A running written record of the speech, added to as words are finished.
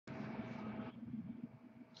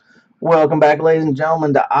Welcome back, ladies and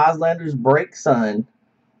gentlemen, to Ozlander's Break Sun.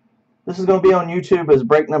 This is going to be on YouTube as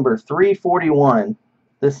break number 341.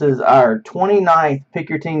 This is our 29th Pick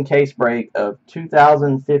Your Team case break of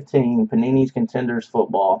 2015 Panini's Contenders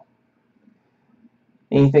football.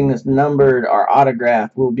 Anything that's numbered or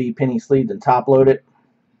autographed will be penny sleeved and top loaded.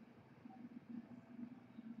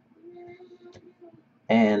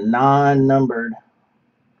 And non-numbered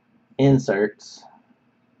inserts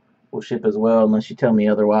will ship as well unless you tell me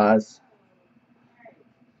otherwise.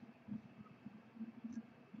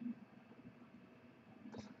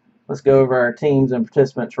 Let's go over our teams and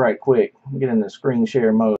participants right quick. Get in the screen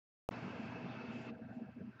share mode.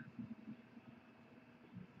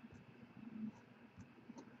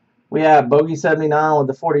 We have Bogey 79 with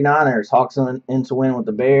the 49ers, Hawks in to win with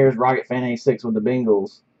the Bears, Rocket Fan 86 with the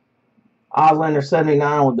Bengals, Ozlander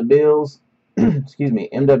 79 with the Bills, excuse me,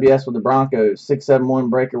 MWS with the Broncos, 671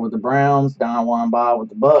 Breaker with the Browns, Don Juan Ba with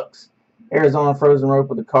the Bucks, Arizona Frozen Rope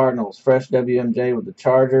with the Cardinals, Fresh WMJ with the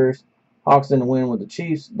Chargers, Hawks in to win with the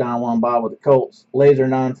Chiefs, Don Juan Ba with the Colts, Laser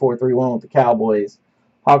 9431 with the Cowboys,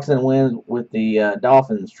 Hawks in to win with the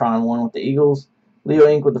Dolphins, Tron 1 with the Eagles, Leo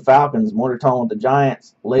Inc. with the Falcons, Mortar Tone with the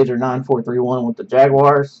Giants, Laser 9431 with the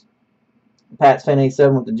Jaguars, Pats Fan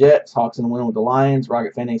 87 with the Jets, Hawks in the win with the Lions,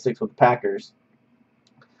 Rocket Fan 86 with the Packers,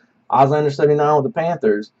 Ozlander 79 with the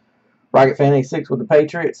Panthers, Rocket Fan 86 with the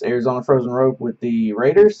Patriots, Arizona Frozen Rope with the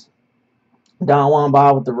Raiders, Don Juan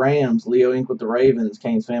Ba with the Rams, Leo Inc. with the Ravens,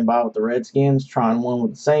 Canes Fan Ba with the Redskins, Tron 1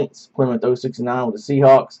 with the Saints, Plymouth 069 with the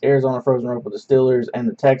Seahawks, Arizona Frozen Rope with the Steelers and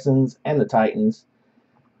the Texans and the Titans,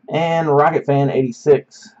 and Rocket Fan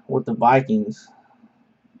 86 with the Vikings.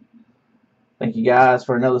 Thank you guys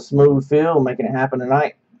for another smooth fill, making it happen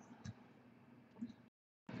tonight.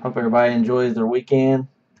 Hope everybody enjoys their weekend.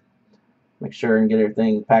 Make sure and get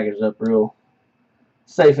everything packaged up real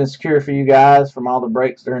safe and secure for you guys from all the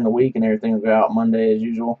breaks during the week, and everything will go out Monday as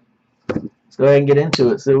usual. Let's go ahead and get into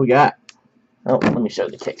it, see what we got. Oh, let me show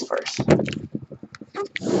the case first.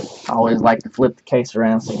 I always like to flip the case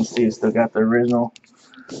around so you can see it's still got the original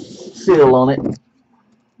seal on it.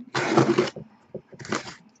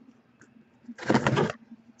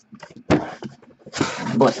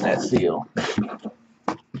 Bust that seal.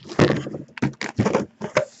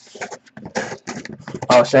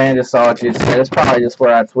 Oh, Shane just saw what you said. It's probably just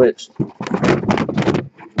where I switched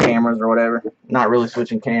cameras or whatever. Not really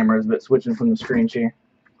switching cameras, but switching from the screen share.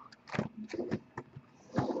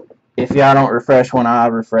 If y'all don't refresh when I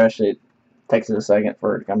refresh it, takes it a second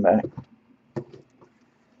for it to come back.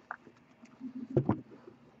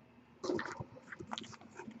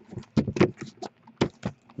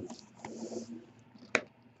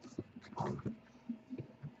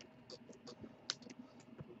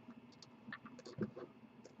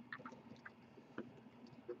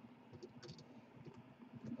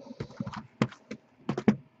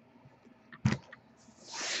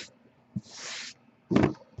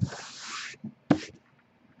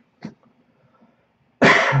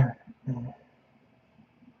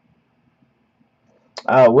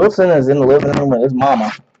 Wilson is in the living room with his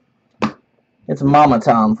mama. It's mama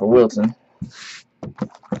time for Wilson.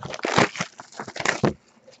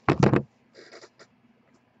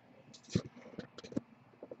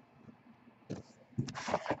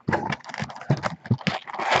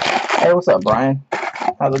 Hey, what's up, Brian?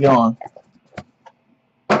 How's it going?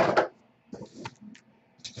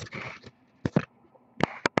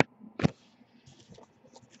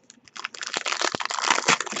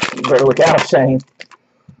 You better look out, Shane.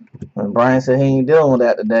 And Brian said he ain't dealing with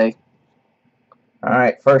that today.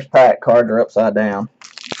 Alright, first pack, cards are upside down.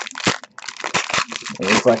 It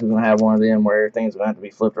looks like we're going to have one of them where everything's going to have to be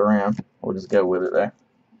flipped around. We'll just go with it there.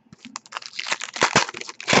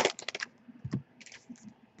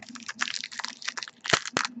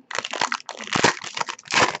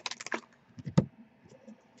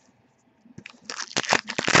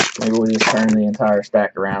 Maybe we'll just turn the entire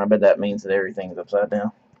stack around. I bet that means that everything's upside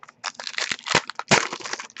down.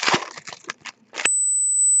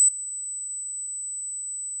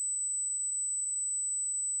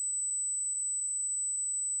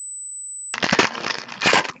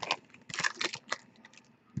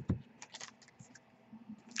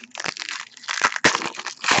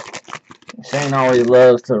 Shane always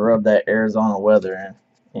loves to rub that Arizona weather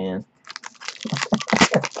in.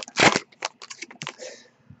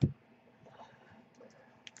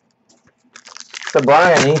 So,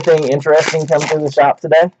 Brian, anything interesting come through the shop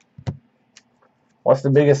today? What's the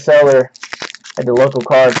biggest seller at the local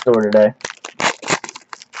card store today?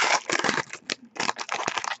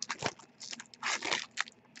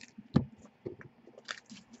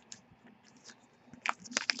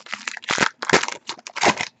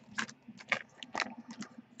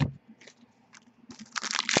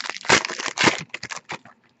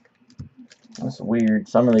 weird.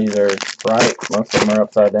 Some of these are right. Most of them are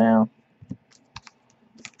upside down.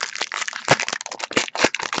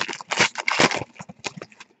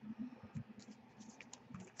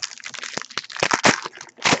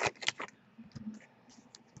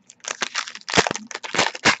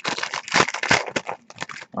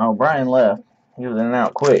 Oh, Brian left. He was in and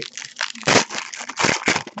out quick.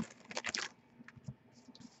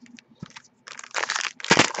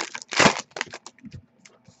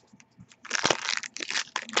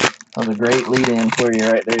 That was a great lead-in for you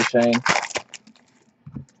right there, Shane.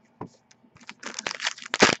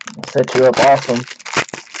 Set you up awesome.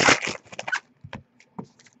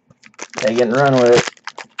 Take it and run with it.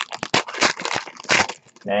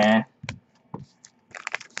 Nah.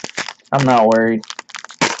 I'm not worried.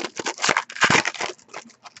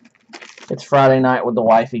 It's Friday night with the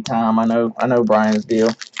wifey time. I know Brian's deal.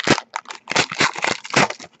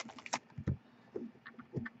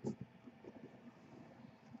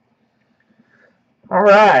 All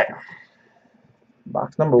right.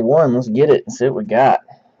 Box number 1. Let's get it and see what we got.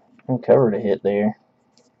 Cover to hit there.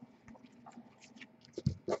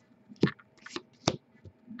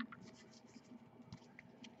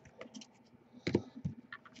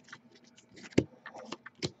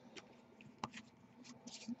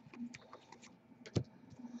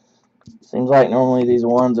 Seems like normally these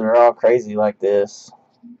ones that are all crazy like this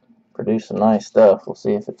produce some nice stuff. We'll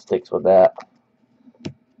see if it sticks with that.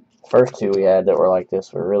 First two we had that were like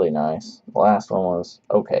this were really nice. The last one was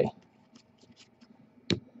okay.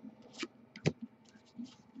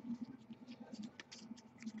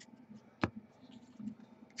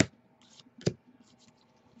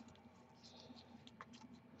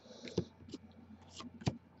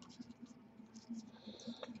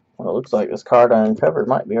 Well, it looks like this card I uncovered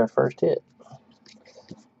might be our first hit.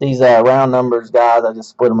 These round numbers, guys, I just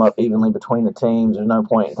split them up evenly between the teams. There's no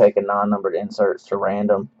point in taking non-numbered inserts to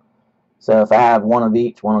random. So if I have one of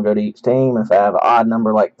each, one will go to each team. If I have an odd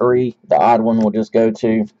number like 3, the odd one will just go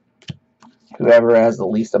to whoever has the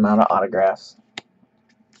least amount of autographs.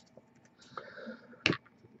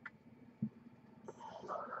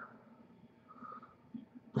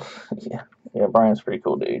 Yeah, Brian's pretty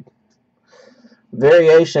cool, dude.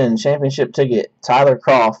 Variation championship ticket. Tyler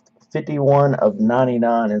Croft, 51 of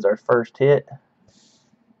 99 is our first hit.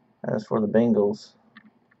 That's for the Bengals.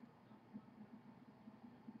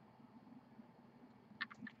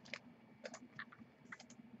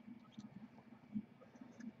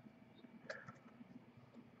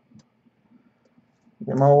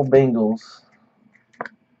 Them old Bengals.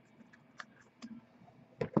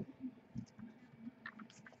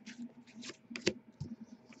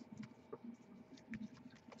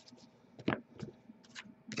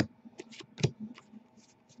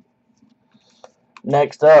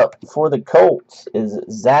 Next up for the Colts is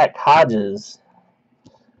Zach Hodges.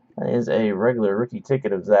 That is a regular rookie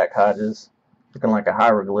ticket of Zach Hodges. Looking like a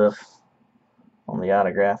hieroglyph on the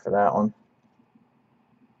autograph for that one.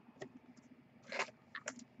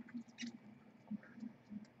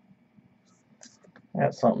 I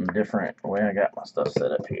got something different the way I got my stuff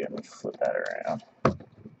set up here. Let me flip that around.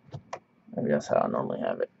 Maybe that's how I normally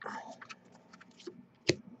have it.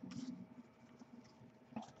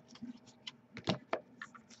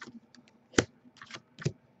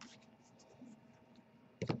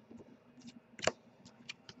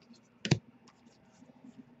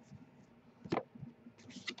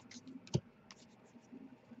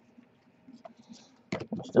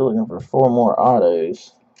 I'm still looking for 4 more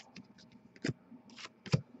autos.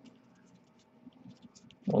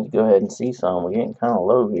 Let's go ahead and see some. We're getting kind of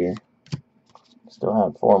low here. Still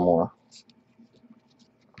have 4 more.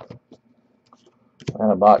 I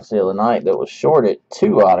had a box the other night that was shorted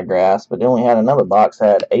 2 autographs, but then we had another box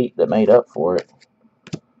that had 8 that made up for it.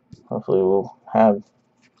 Hopefully we'll have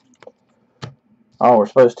all we're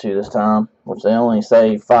supposed to this time, which they only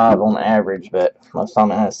say 5 on average, but most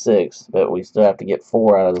time it has 6. But we still have to get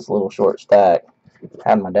 4 out of this little short stack.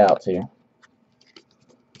 Had my doubts here.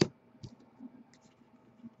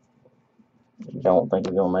 Don't think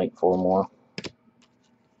we're going to make 4 more.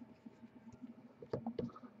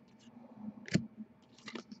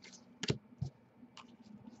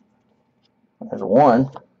 There's 1.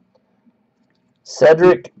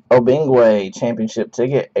 Cedric Obingwe, championship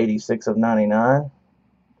ticket, 86 of 99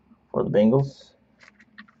 for the Bengals.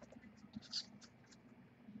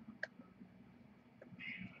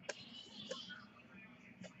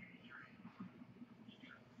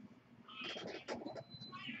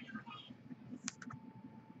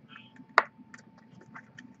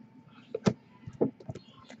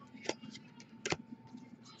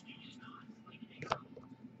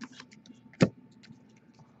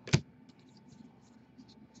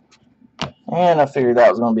 And I figured that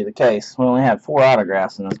was going to be the case. We only had 4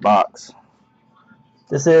 autographs in this box.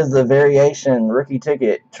 This is the variation rookie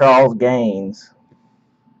ticket, Charles Gaines.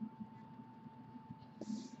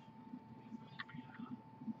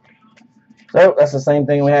 So that's the same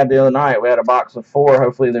thing we had the other night. We had a box with 4.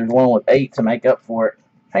 Hopefully there's one with 8 to make up for it.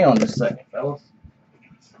 Hang on just a second, fellas.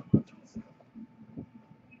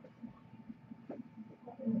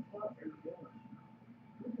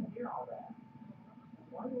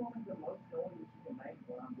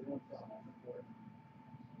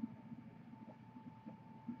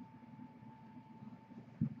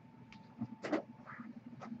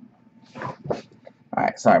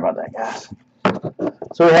 Alright, sorry about that, guys.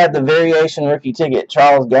 So we had the variation rookie ticket,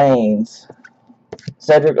 Charles Gaines.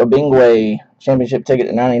 Cedric Obingwe, championship ticket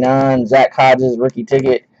to 99. Zach Hodges, rookie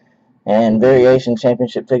ticket. And variation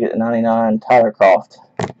championship ticket to 99, Tyler Croft.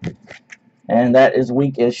 And that is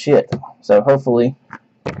weak as shit. So hopefully,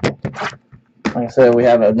 like I said, we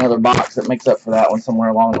have another box that makes up for that one somewhere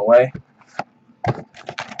along the way.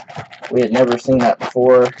 We had never seen that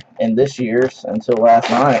before in this year's until last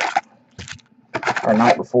night. Or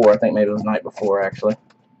night before. I think maybe it was night before, actually.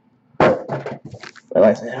 But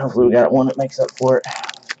like I said, hopefully we got one that makes up for it.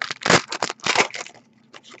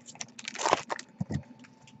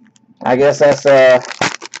 I guess that's, I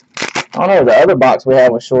don't know, the other box we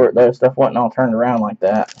had was short, though. Stuff wasn't all turned around like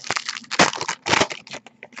that.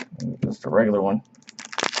 Just a regular one.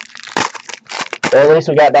 But at least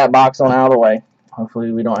we got that box on out of the way.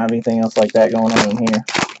 Hopefully we don't have anything else like that going on in here.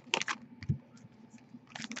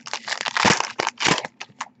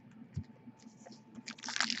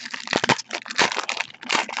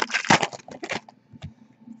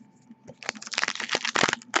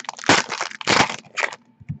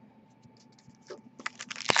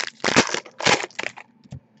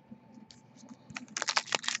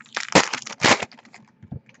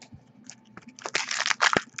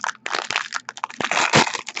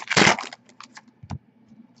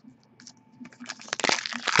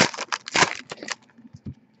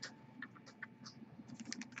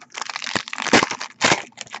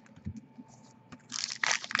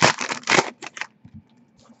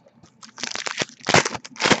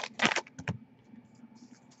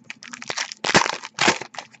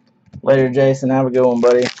 Later, Jason. Have a good one,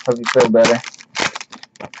 buddy. Hope you feel better.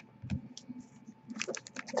 I'm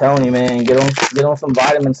telling you, man, get on some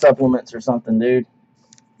vitamin supplements or something, dude.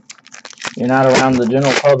 You're not around the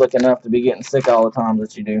general public enough to be getting sick all the time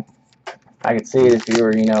that you do. I could see it if you were,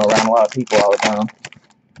 around a lot of people all the time.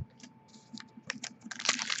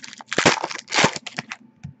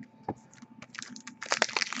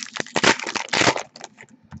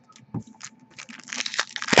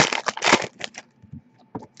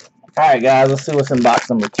 Alright, guys, let's see what's in box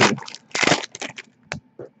number 2.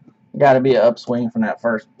 Got to be an upswing from that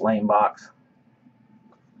first lame box.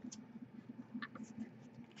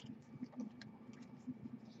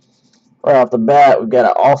 Right off the bat, we've got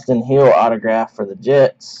an Austin Hill autograph for the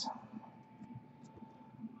Jets.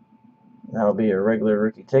 That'll be a regular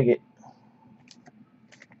rookie ticket.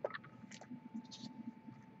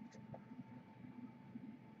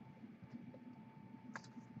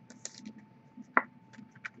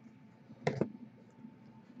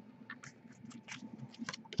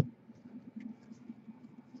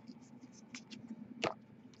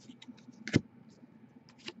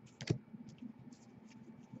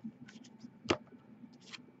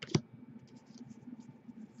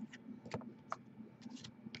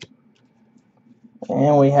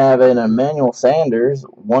 And we have an Emmanuel Sanders,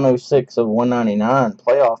 106 of 199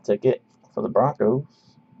 playoff ticket for the Broncos.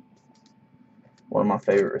 One of my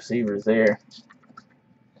favorite receivers there.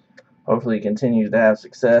 Hopefully he continues to have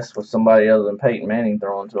success with somebody other than Peyton Manning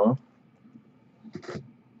throwing to him.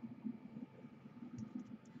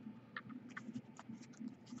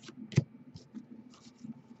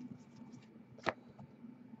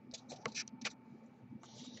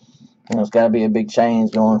 It's got to be a big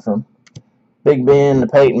change going from Big Ben to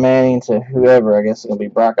Peyton Manning to whoever. I guess it's going to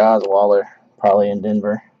be Brock Osweiler, probably in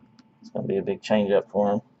Denver. It's going to be a big change up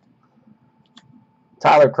for him.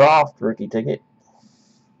 Tyler Croft, rookie ticket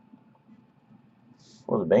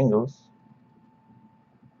for the Bengals.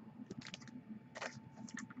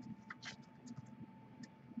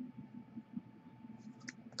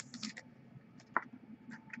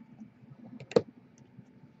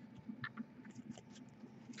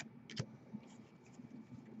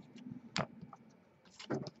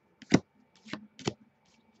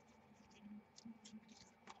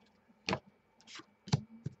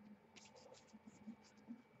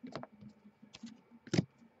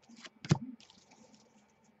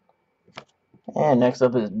 And next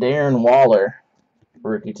up is Darren Waller,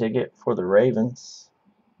 rookie ticket for the Ravens.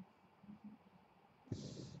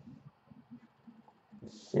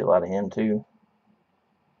 See a lot of him too.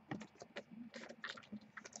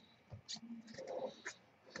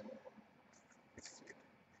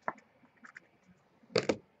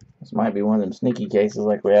 This might be one of them sneaky cases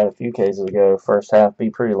like we had a few cases ago. First half be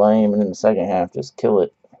pretty lame, and then the second half just kill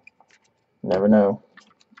it. Never know.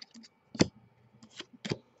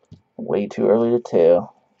 Way too early to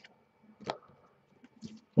tell.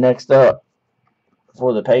 Next up,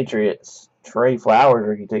 for the Patriots, Trey Flowers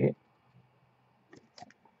rookie ticket.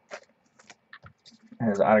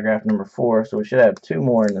 Has autograph number 4, so we should have 2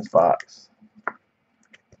 more in this box.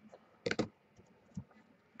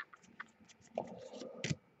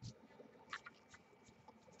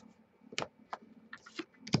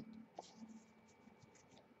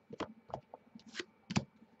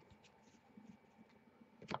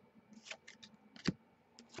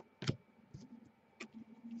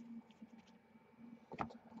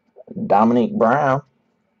 Dominique Brown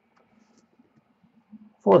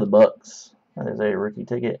for the Bucks. That is a rookie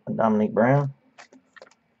ticket, Dominique Brown.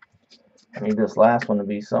 I need this last one to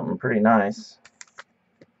be something pretty nice,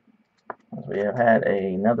 as we have had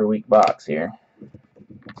another weak box here.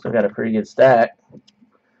 Still got a pretty good stack.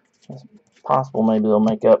 It's possible maybe they'll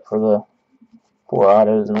make up for the 4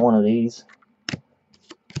 autos in one of these.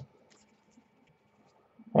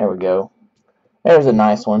 There we go. There's a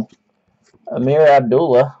nice one. Amir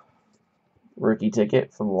Abdullah, rookie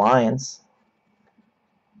ticket for the Lions.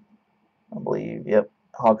 I believe, yep.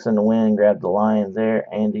 Hawks in the win, grabbed the Lions there,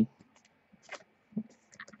 Andy.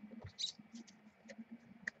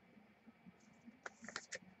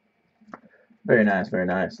 Very nice, very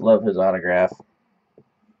nice. Love his autograph.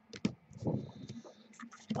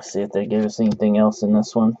 Let's see if they give us anything else in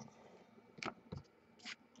this one.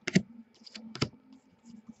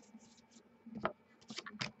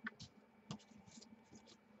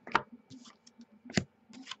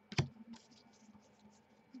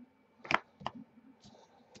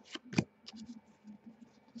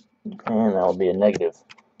 And that will be a negative.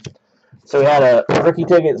 So we had a rookie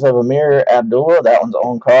tickets of Amir Abdullah. That one's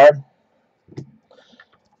on card.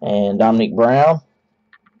 And Dominique Brown,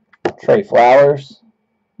 Trey Flowers,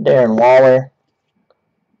 Darren Waller,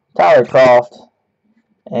 Tyler Croft,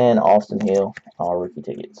 and Austin Hill, all rookie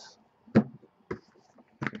tickets.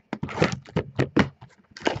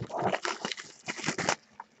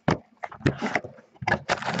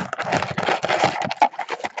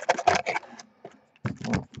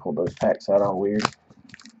 Pull those packs out all weird.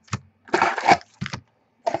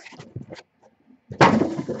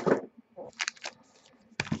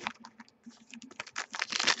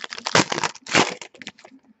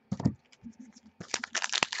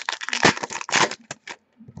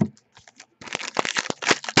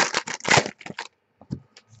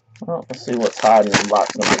 Well, let's see what's hiding in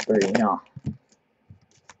box number 3 now.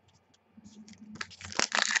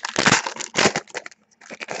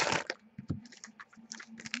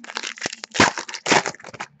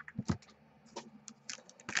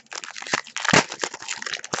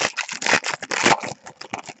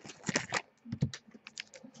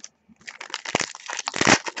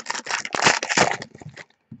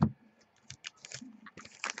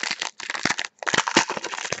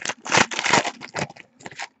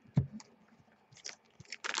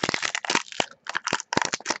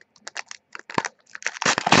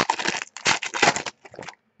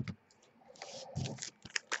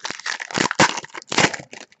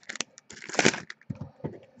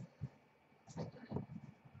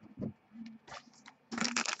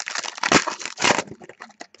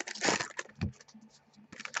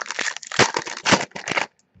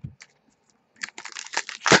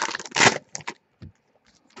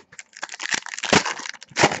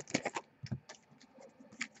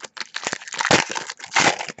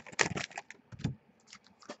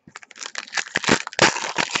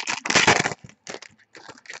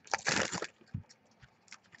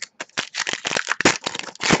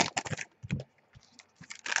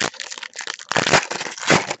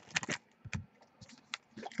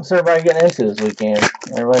 What's everybody getting into this weekend?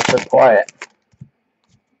 Everybody's so quiet.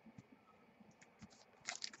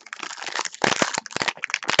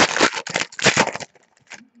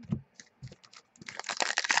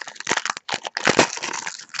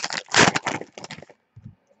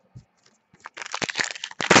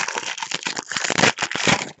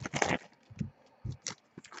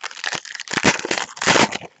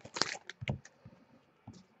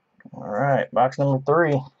 Alright, box number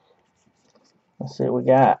 3. Let's see what we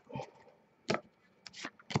got.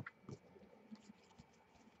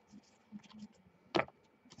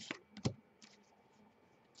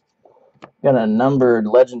 Got a numbered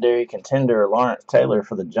legendary contender, Lawrence Taylor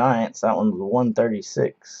for the Giants. That one's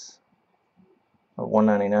 136 of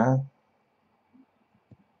 199.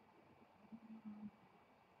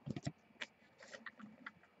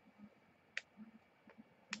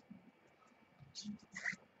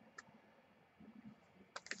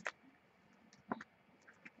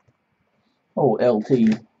 Oh,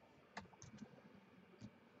 LT.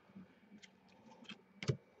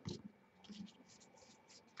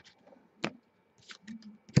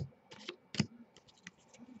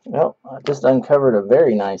 Well, I just uncovered a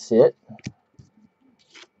very nice hit.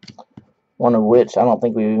 One of which I don't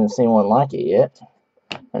think we've even seen one like it yet.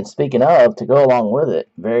 And speaking of, to go along with it,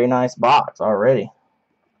 very nice box already.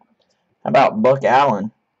 How about Buck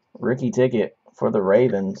Allen, rookie ticket for the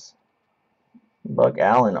Ravens? Buck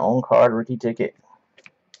Allen, on card rookie ticket.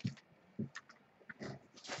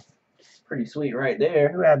 Pretty sweet right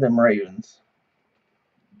there. Who had them Ravens?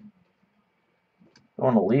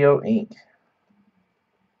 Going to Leo Inc.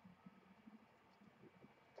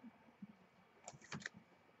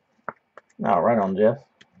 All right on, Jeff.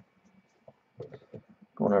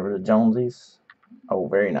 Going over to Jonesies. Oh,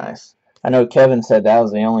 very nice. I know Kevin said that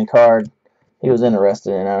was the only card he was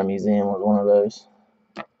interested in at a museum, was one of those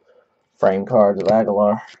frame cards of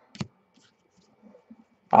Aguilar.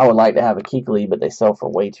 I would like to have a Kuechly, but they sell for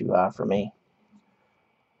way too high for me.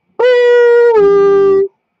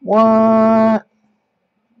 What?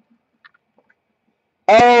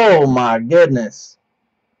 Oh my goodness.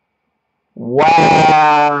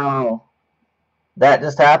 Wow. That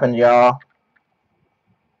just happened, y'all.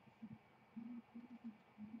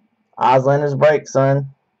 Oslander's break,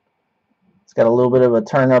 son. It's got a little bit of a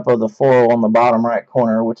turn up of the foil on the bottom right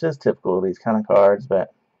corner, which is typical of these kind of cards,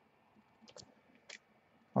 but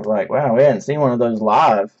I was like, wow, we hadn't seen one of those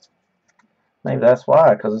live. Maybe that's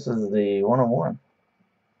why, because this is the 101.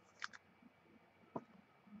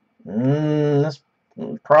 This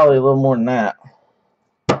is probably a little more than that.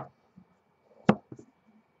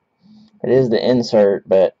 It is the insert,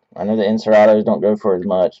 but I know the insert autos don't go for as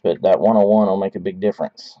much, but that 101 will make a big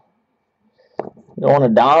difference. Going to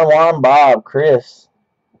Don Juan Bob, Chris.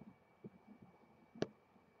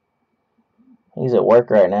 He's at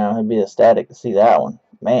work right now. He'd be ecstatic to see that one.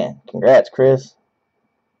 Man, congrats, Chris.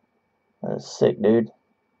 That is sick, dude.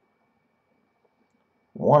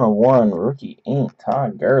 101 rookie ink,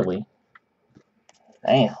 Todd Gurley.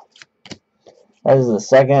 Damn. That is the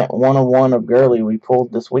second 101 of Gurley we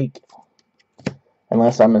pulled this week.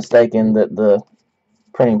 Unless I'm mistaken that the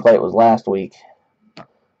printing plate was last week.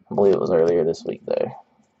 I believe it was earlier this week, though.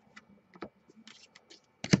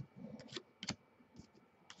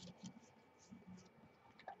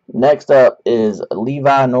 Next up is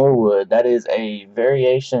Levi Norwood. That is a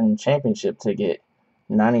variation championship ticket.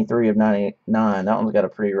 93 of 99. That one's got a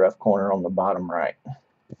pretty rough corner on the bottom right.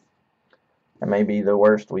 That may be the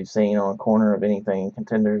worst we've seen on a corner of anything in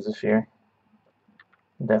Contenders this year.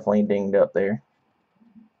 Definitely dinged up there.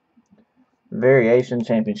 Variation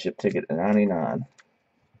championship ticket at 99.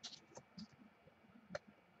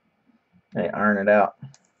 They iron it out.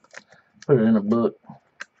 Put it in a book.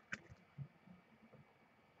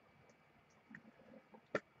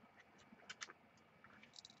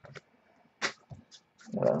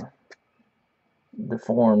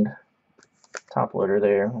 Deformed top loader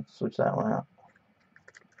there. Let's switch that one out.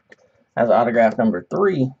 That's autograph number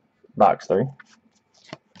 3, box 3.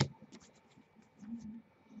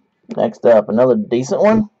 Next up, another decent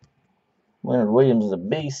one. Leonard Williams is a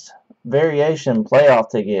beast. Variation playoff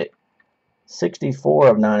ticket. 64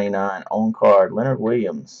 of 99 on card. Leonard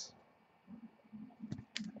Williams.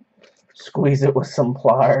 Squeeze it with some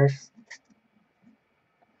pliers.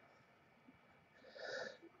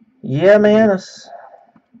 Yeah, man.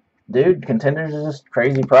 Dude, Contenders is just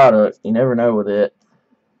crazy product. You never know with it.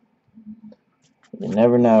 You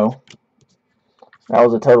never know. That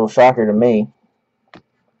was a total shocker to me.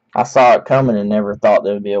 I saw it coming and never thought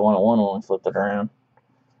there would be a 101 when we flipped it around.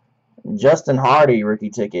 Justin Hardy rookie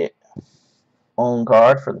ticket on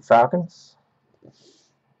card for the Falcons.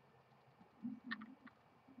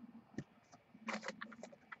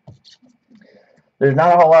 There's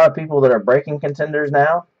not a whole lot of people that are breaking Contenders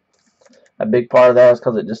now. A big part of that is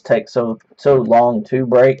because it just takes so long to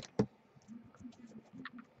break.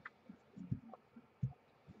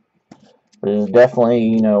 But it's definitely,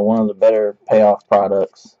 you know, one of the better payoff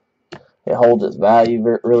products. It holds its value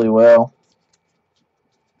really well.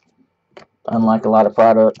 Unlike a lot of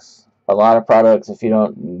products. A lot of products, if you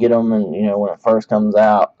don't get them, and you know, when it first comes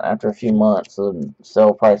out, after a few months, the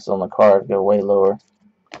sell prices on the card go way lower.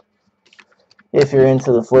 If you're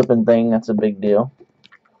into the flipping thing, that's a big deal.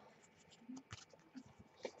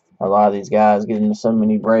 A lot of these guys get into so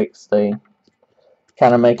many breaks, they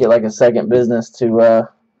kind of make it like a second business to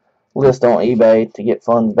list on eBay to get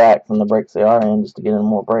funds back from the breaks they are in, just to get in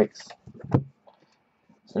more breaks.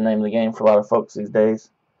 It's the name of the game for a lot of folks these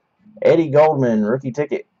days. Eddie Goldman, rookie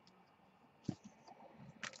ticket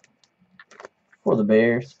for the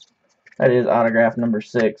Bears. That is autograph number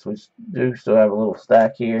 6, which do still have a little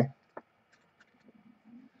stack here.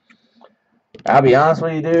 I'll be honest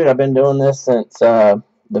with you, dude, I've been doing this since the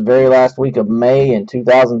very last week of May in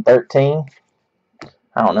 2013.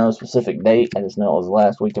 I don't know a specific date. I just know it was the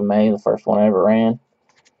last week of May, the first one I ever ran.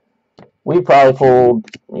 We probably pulled,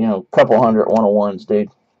 a couple hundred 101s, dude.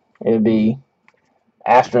 It would be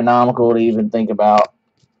astronomical to even think about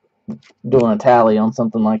doing a tally on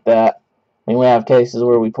something like that. I mean, we have cases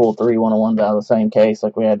where we pull 3 101s out of the same case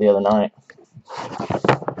like we had the other night.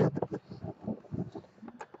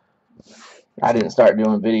 I didn't start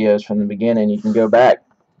doing videos from the beginning. You can go back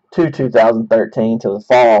to 2013 to the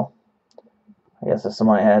fall. I guess if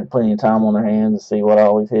somebody had plenty of time on their hands to see what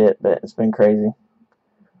all we've hit, but it's been crazy.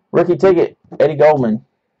 Rookie ticket, Eddie Goldman.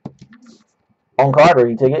 On-card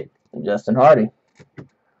rookie ticket, Justin Hardy.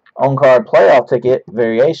 On-card playoff ticket,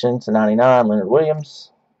 variation to 99, Leonard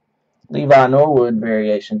Williams. Levi Norwood,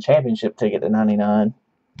 variation championship ticket to 99.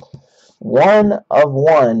 1 of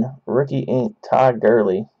 1, rookie ink, Todd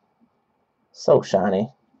Gurley. So shiny.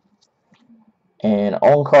 And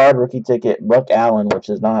on-card rookie ticket, Buck Allen, which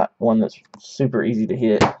is not one that's super easy to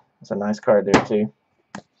hit. It's a nice card there, too.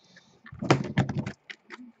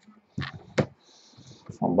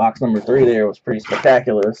 On box number 3 there was pretty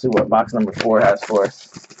spectacular. Let's see what box number 4 has for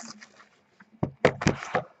us.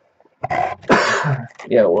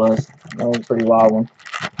 Yeah, it was. That was a pretty wild one.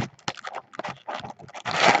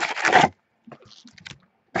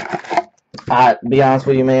 Be honest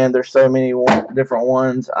with you, man, there's so many different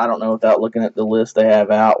ones. I don't know without looking at the list they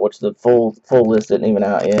have out, which the full list isn't even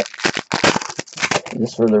out yet.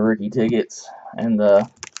 Just for the rookie tickets and the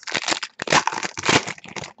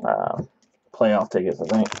playoff tickets, I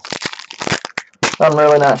think. I'm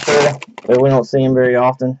really not sure, but we don't see them very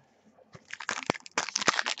often.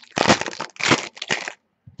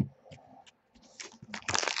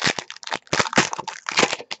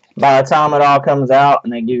 By the time it all comes out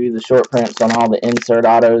and they give you the short prints on all the insert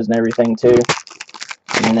autos and everything too,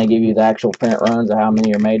 and then they give you the actual print runs of how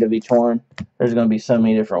many are made of each one, there's going to be so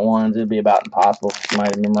many different ones, it'd be about impossible for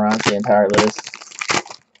somebody to memorize the entire list.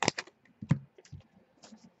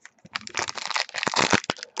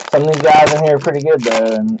 Some of these guys in here are pretty good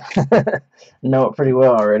though, and know it pretty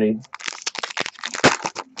well already.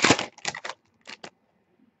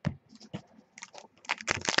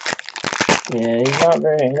 Yeah, you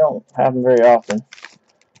don't have them very often.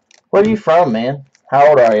 Where are you from, man? How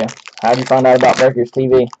old are you? How did you find out about Breakers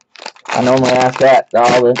TV? I normally ask that to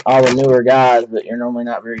all the newer guys, but you're normally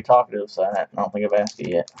not very talkative, so I don't think I've asked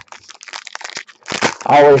you yet.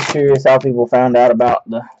 Always curious how people found out about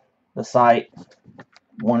the site,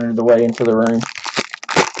 wandered the way into the room.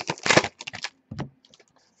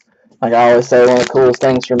 Like I always say, one of the coolest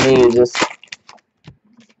things for me is just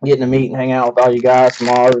getting to meet and hang out with all you guys from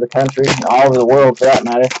all over the country, all over the world for that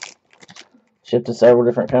matter. Shipped to several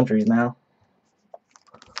different countries now.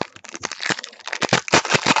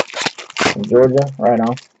 In Georgia, right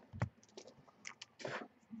on.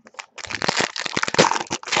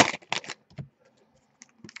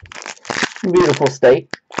 Beautiful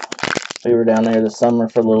state. We were down there this summer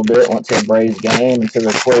for a little bit, went to a Braves game and to the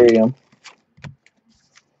aquarium.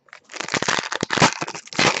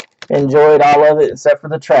 Enjoyed all of it except for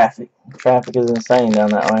the traffic. Traffic is insane down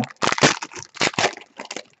that way.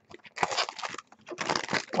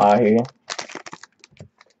 I hear you.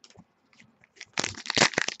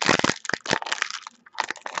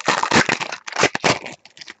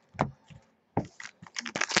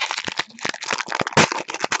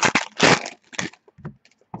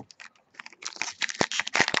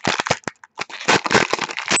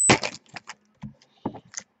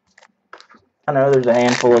 I know there's a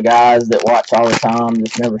handful of guys that watch all the time,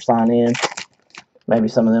 just never sign in. Maybe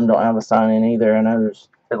some of them don't have a sign in either. I know there's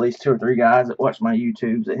at least 2 or 3 guys that watch my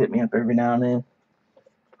YouTubes that hit me up every now and then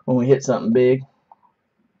when we hit something big.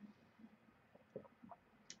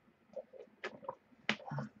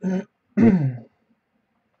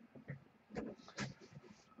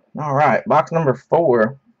 All right, box number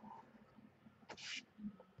 4.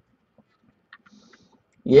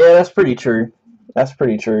 Yeah, that's pretty true. That's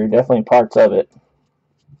pretty true. Definitely parts of it.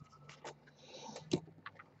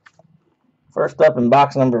 First up in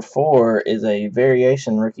box number 4 is a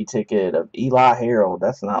variation rookie ticket of Eli Harold.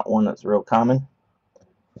 That's not one that's real common.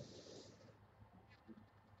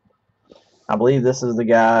 I believe this is the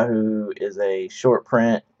guy who is a short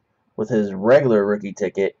print with his regular rookie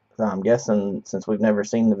ticket. So I'm guessing since we've never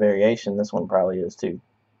seen the variation, this one probably is too.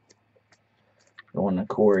 Going to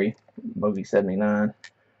Corey, Bogey 79.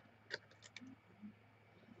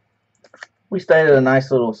 We stayed at a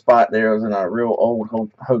nice little spot there. It was in a real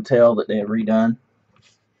old hotel that they had redone.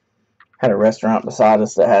 Had a restaurant beside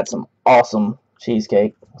us that had some awesome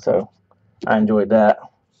cheesecake, so I enjoyed that.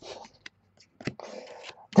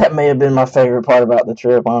 That may have been my favorite part about the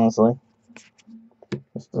trip, honestly.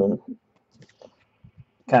 Just a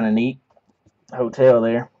kind of neat hotel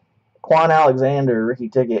there. Quan Alexander, rookie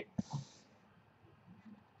ticket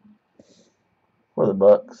for the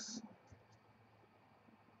Bucks.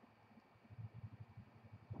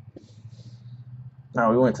 No,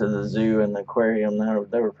 we went to the zoo and the aquarium.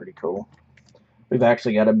 They were pretty cool. We've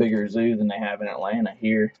actually got a bigger zoo than they have in Atlanta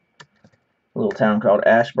here. A little town called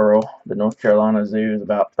Asheboro. The North Carolina Zoo is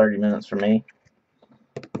about 30 minutes from me.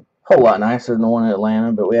 Whole lot nicer than the one in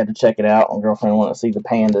Atlanta, but we had to check it out. My girlfriend wanted to see the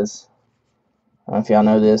pandas. I don't know if y'all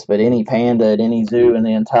know this, but any panda at any zoo in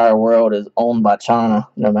the entire world is owned by China,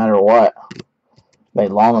 no matter what. They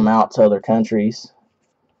loan them out to other countries.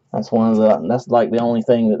 That's like the only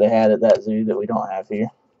thing that they had at that zoo that we don't have here.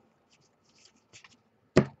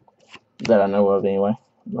 That I know of anyway,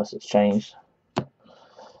 unless it's changed.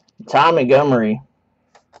 Ty Montgomery,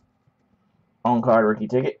 on card rookie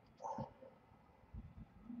ticket.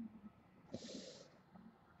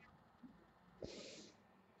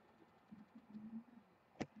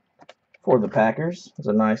 For the Packers. It's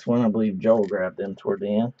a nice one. I believe Joel grabbed them toward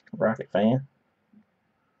the end. Rocket fan.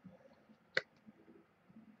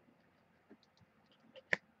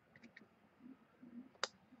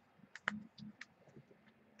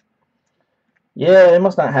 Yeah, they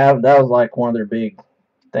must not have. That was like one of their big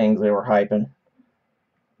things they were hyping.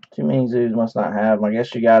 Too many zoos must not have them. I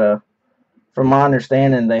guess you gotta. From my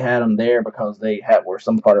understanding, they had them there because were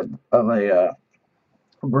some part of a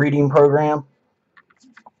breeding program.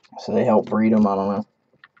 So they helped breed them. I don't know.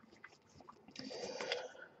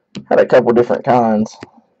 Had a couple different kinds.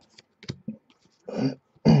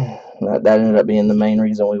 That ended up being the main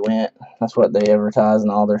reason we went. That's what they advertised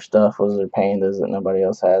and all their stuff was their pandas that nobody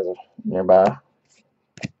else has nearby.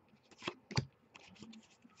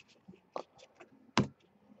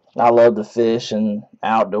 I love the fish and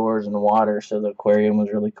outdoors and the water, so the aquarium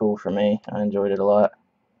was really cool for me. I enjoyed it a lot.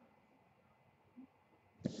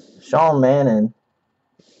 Sean Manning,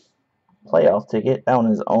 playoff ticket. That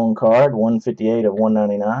one is own card, 158 of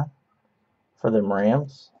 199 for the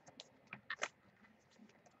Rams.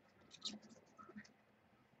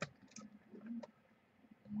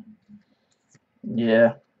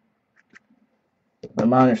 Yeah. From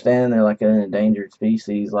my understanding, they're like an endangered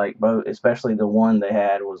species. Like both, especially the one they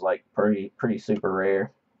had was like pretty super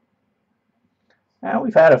rare. Now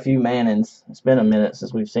we've had a few Mannings. It's been a minute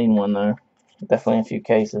since we've seen one though. Definitely a few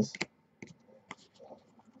cases.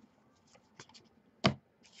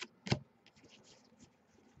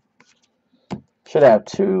 Should have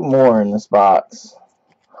two more in this box,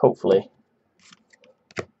 hopefully.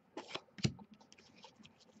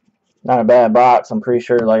 Not a bad box. I'm pretty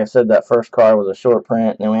sure, like I said, that first card was a short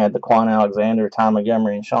print. And then we had the Quan Alexander, Ty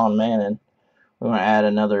Montgomery, and Sean Manning. We're going to add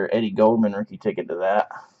another Eddie Goldman rookie ticket to that.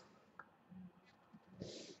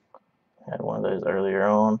 Had one of those earlier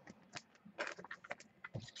on.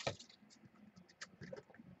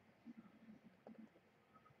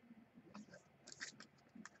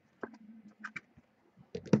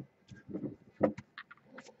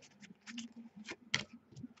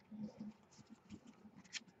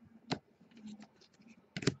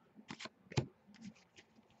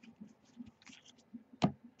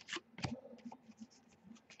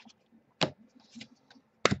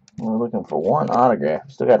 We're looking for one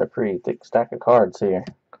autograph. Still got a pretty thick stack of cards here.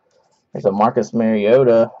 There's a Marcus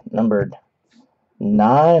Mariota, numbered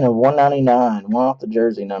 9 of 199. One off the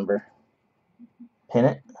jersey number.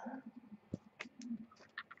 Pennant.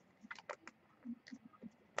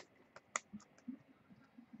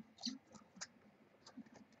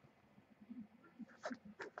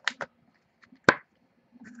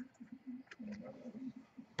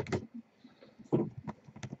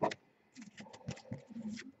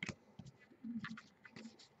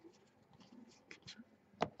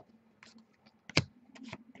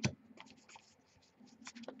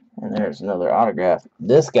 And there's another autograph.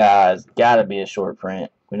 This guy's got to be a short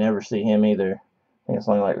print. We never see him either. I think it's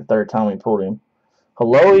only like the third time we pulled him.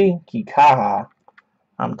 Haloi Kikaha.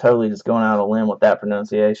 I'm totally just going out on a limb with that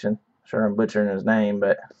pronunciation. Sure I'm butchering his name,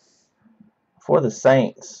 but for the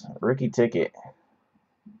Saints, rookie ticket.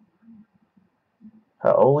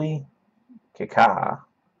 Haloi Kikaha.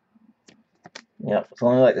 Yep, it's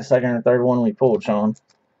only like the second or third one we pulled, Sean.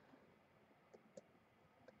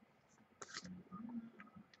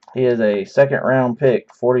 He is a second-round pick,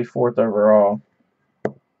 44th overall.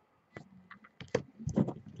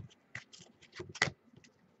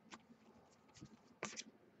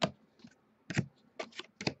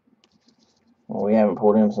 Well, we haven't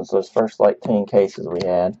pulled him since those first like 10 cases we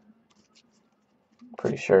had.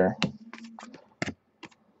 Pretty sure.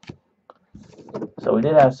 So we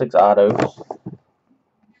did have 6 autos.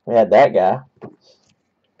 We had that guy.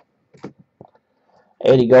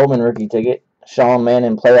 Eddie Goldman rookie ticket. Sean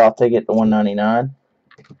Mannon playoff ticket to 199.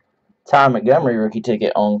 Ty Montgomery rookie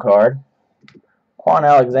ticket on card. Quan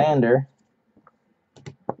Alexander.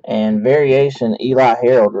 And variation Eli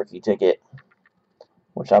Harold rookie ticket,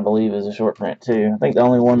 which I believe is a short print too. I think the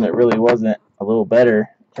only one that really wasn't a little better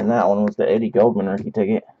than that one was the Eddie Goldman rookie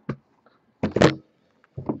ticket.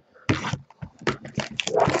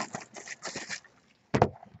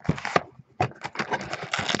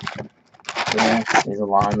 Yeah, he's a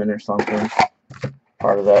lineman or something.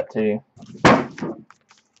 Part of that too.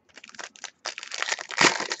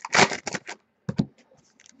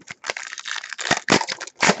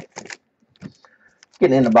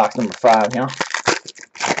 Getting into box number 5 now.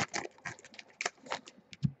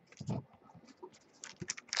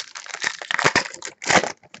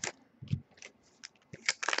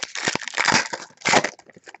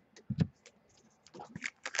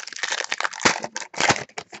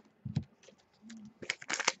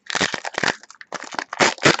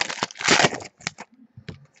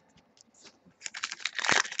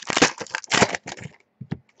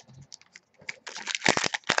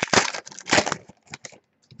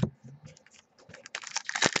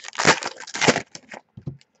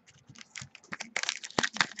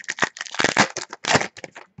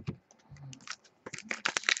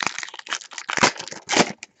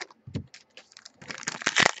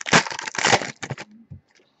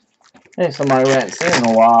 Hey, somebody we hadn't seen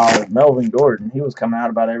in a while, Melvin Gordon. He was coming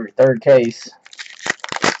out about every third case.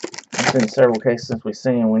 There's been several cases since we've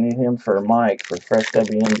seen him. We need him for Mike for fresh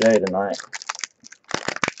WMJ tonight.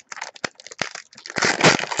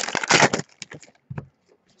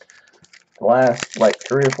 The last like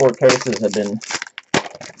 3 or 4 cases have been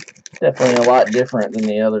definitely a lot different than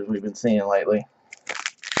the others we've been seeing lately.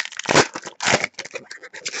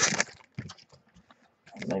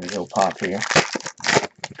 Maybe he'll pop here.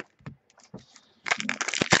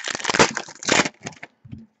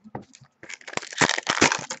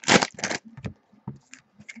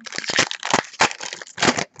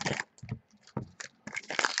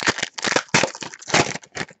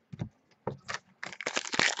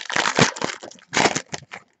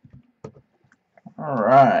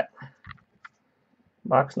 Alright.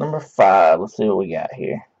 Box number 5. Let's see what we got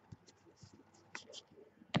here.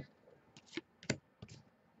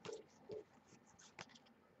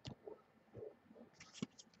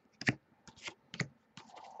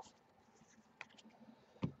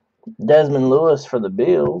 Desmond Lewis for the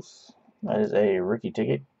Bills. That is a rookie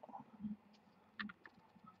ticket.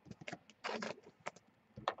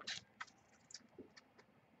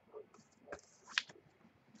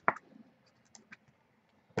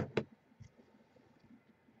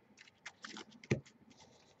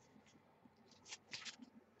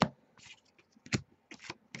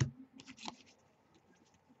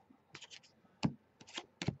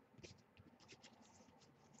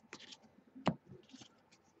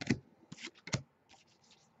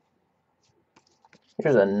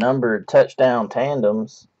 Here's a numbered touchdown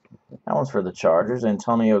tandems. That one's for the Chargers.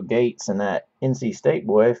 Antonio Gates and that NC State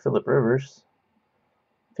boy, Phillip Rivers.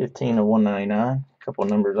 15 of 199. A couple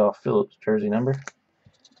numbers off Phillip's jersey number.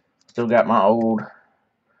 Still got my old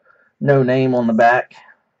no name on the back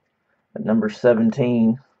at number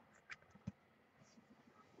 17.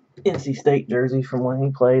 NC State jersey from when he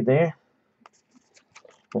played there.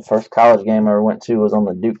 The first college game I ever went to was on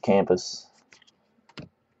the Duke campus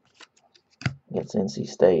against NC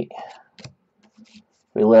State.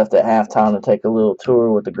 We left at halftime to take a little tour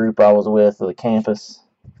with the group I was with of the campus.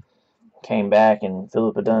 Came back and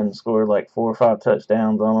Phillip had done scored like 4 or 5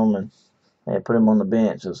 touchdowns on them, and they had put him on the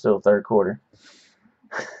bench. It was still third quarter.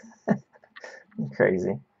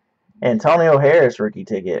 Crazy. Antonio Harris rookie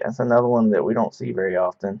ticket. That's another one that we don't see very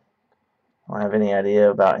often. I don't have any idea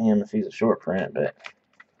about him if he's a short print, but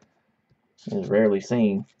he's rarely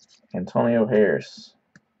seen. Antonio Harris.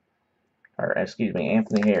 Or, excuse me,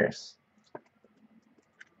 Anthony Harris.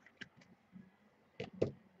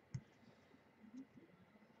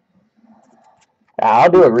 I'll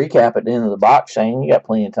do a recap at the end of the box, Shane. You got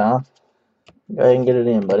plenty of time. Go ahead and get it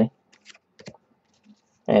in, buddy.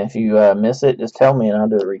 And if you miss it, just tell me and I'll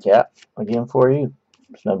do a recap again for you.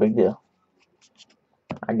 It's no big deal.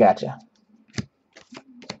 I gotcha.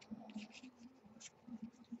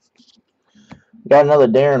 Got another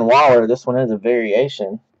Darren Waller. This one is a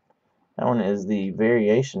variation. That one is the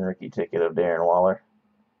variation rookie ticket of Darren Waller.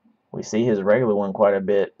 We see his regular one quite a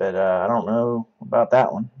bit, but I don't know about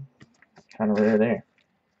that one. Kind of rare there.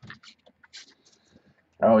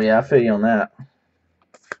 Oh, yeah, I feel you on that.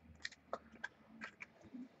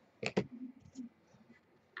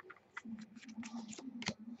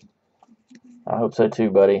 I hope so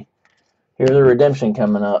too, buddy. Here's a redemption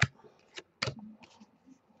coming up.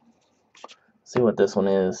 Let's see what this one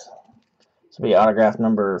is. This will be autograph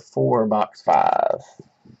number 4, box 5.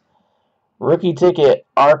 Rookie ticket,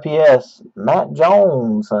 RPS, Matt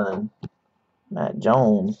Jones, son. Matt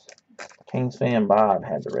Jones. Kings fan Bob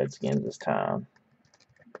had the Redskins this time.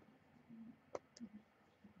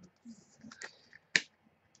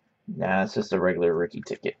 Nah, it's just a regular rookie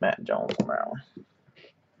ticket, Matt Jones on that one.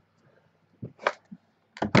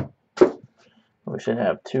 We should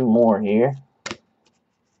have 2 more here.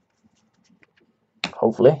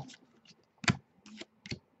 Hopefully.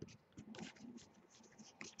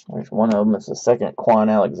 There's one of them. It's the second Quan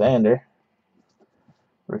Alexander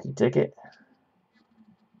rookie ticket.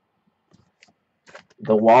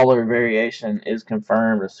 The Waller variation is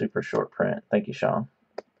confirmed, a super short print. Thank you, Sean.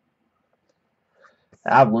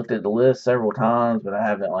 I've looked at the list several times, but I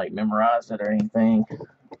haven't memorized it or anything.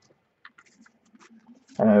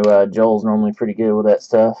 I know Joel's normally pretty good with that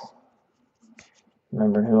stuff.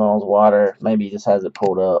 Remembering who owns water. Maybe he just has it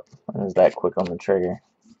pulled up and is that quick on the trigger.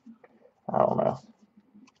 I don't know.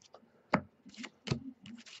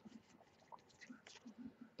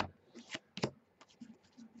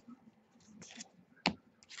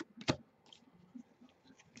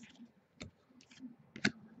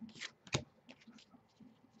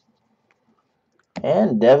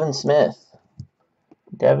 And Devin Smith.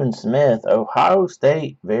 Devin Smith, Ohio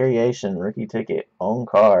State variation rookie ticket on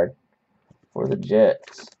card for the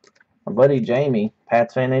Jets. My buddy Jamie,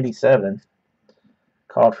 Pats fan 87,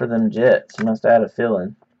 called for them Jets. He must have had a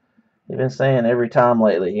feeling. He's been saying every time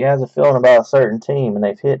lately, he has a feeling about a certain team, and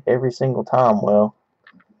they've hit every single time. Well,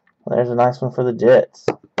 there's a nice one for the Jets.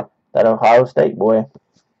 That Ohio State boy.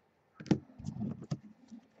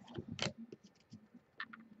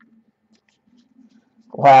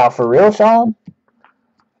 Wow, for real, Sean?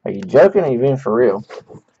 Are you joking or are you being for real?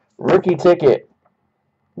 Rookie ticket,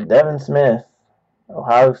 Devin Smith,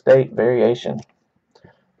 Ohio State variation.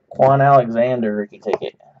 Quan Alexander rookie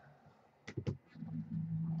ticket.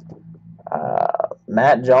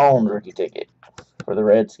 Matt Jones rookie ticket for the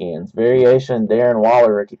Redskins. Variation Darren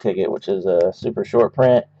Waller rookie ticket, which is a super short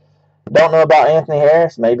print. Don't know about Anthony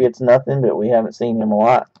Harris. Maybe it's nothing, but we haven't seen him a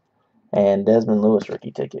lot. And Desmond Lewis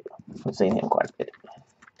rookie ticket. We've seen him quite a bit.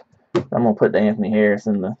 I'm going to put the Anthony Harris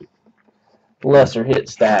in the lesser hit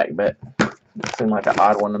stack, but it seemed like an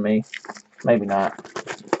odd one to me. Maybe not.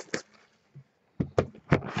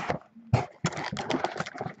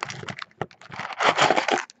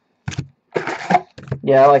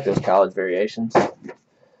 Yeah, I like those college variations.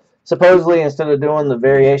 Supposedly, instead of doing the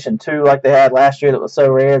variation 2 like they had last year that was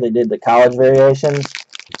so rare, they did the college variations.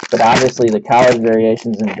 But obviously, the college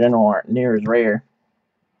variations in general aren't near as rare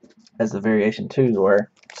as the variation 2s were.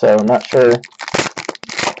 So, I'm not sure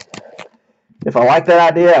if I like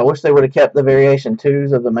that idea. I wish they would have kept the variation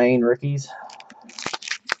 2s of the main rookies,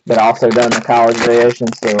 but also done the college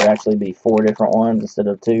variations, so it would actually be 4 different ones instead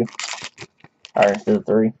of 2, or instead of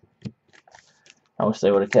 3. I wish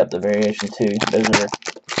they would have kept the variation 2. That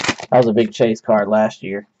was a big chase card last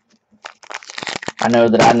year. I know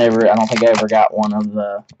that I don't think I ever got one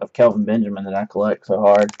of Kelvin Benjamin that I collect so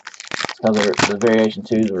hard, because the variation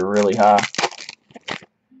 2s were really high.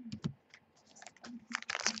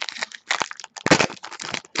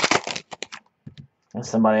 And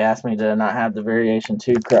somebody asked me to not have the variation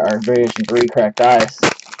 2 or variation 3 cracked ice.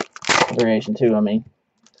 Variation 2, I mean.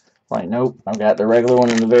 Like, nope, I've got the regular one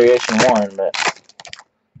and the variation 1, but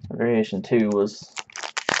the variation 2 was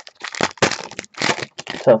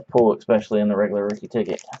a tough pull, especially in the regular rookie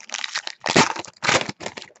ticket.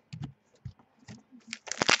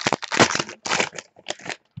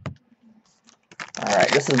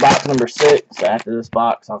 Alright, this is box number 6. After this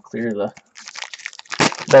box, I'll clear the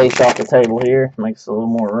base off the table here. Makes a little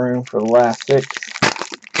more room for the last 6.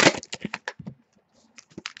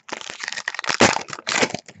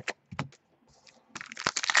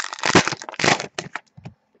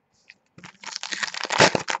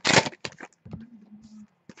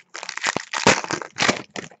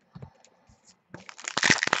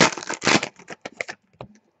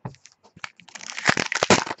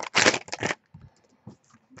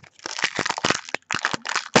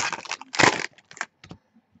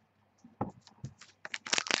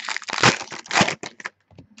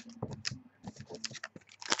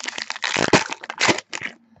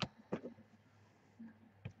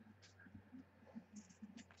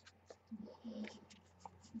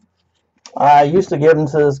 I used to give them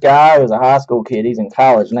to this guy who was a high school kid. He's in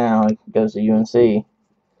college now. He goes to UNC.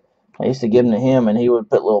 I used to give them to him, and he would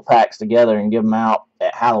put little packs together and give them out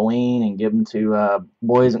at Halloween, and give them to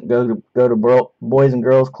boys and go to boys and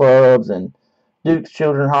girls clubs and Duke's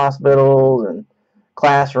Children's Hospitals and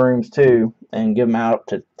classrooms too, and give them out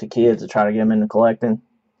to kids to try to get them into collecting,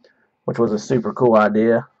 which was a super cool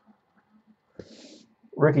idea.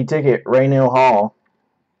 Rookie ticket, Raynell Hall.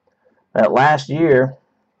 That last year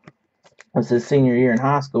was his senior year in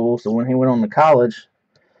high school, so when he went on to college,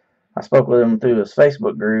 I spoke with him through his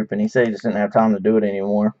Facebook group, and he said he just didn't have time to do it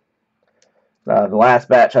anymore. The last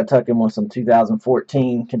batch I took him was some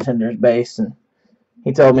 2014 Contenders base, and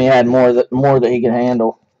he told me he had more that he could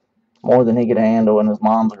handle, more than he could handle in his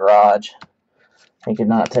mom's garage. He could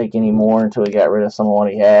not take any more until he got rid of some of what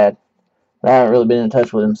he had. I haven't really been in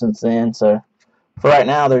touch with him since then, so for right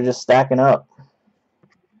now they're just stacking up.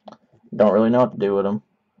 Don't really know what to do with them.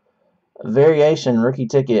 Variation rookie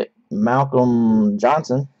ticket, Malcolm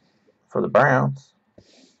Johnson for the Browns.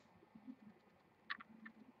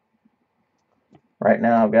 Right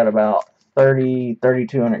now I've got about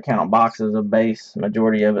 3,200 count boxes of base.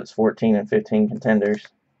 Majority of it's 14 and 15 Contenders.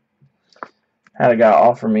 Had a guy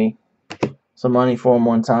offer me some money for them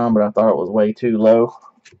one time, but I thought it was way too low.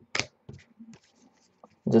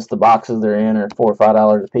 Just the boxes they're in are $4 or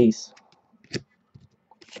 $5 a piece.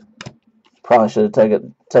 Probably should have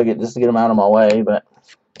took it just to get them out of my way, but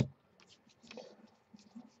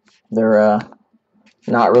they're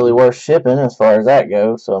not really worth shipping as far as that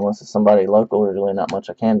goes. So unless it's somebody local, there's really not much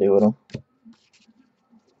I can do with them.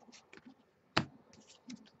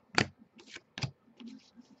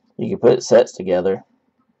 You could put sets together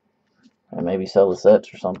and maybe sell the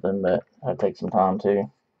sets or something, but that'd take some time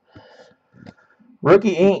too.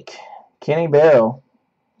 Rookie ink, Kenny Bell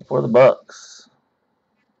for the Bucks.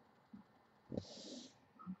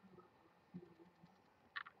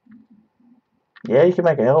 Yeah, you can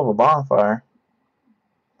make a hell of a bonfire.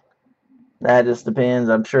 That just depends.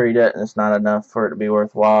 I'm sure he doesn't. It's not enough for it to be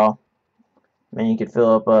worthwhile. I mean, you could fill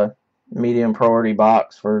up a medium priority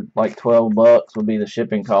box for like $12 would be the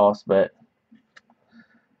shipping cost, but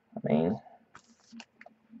I mean,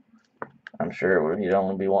 I'm sure it would. He'd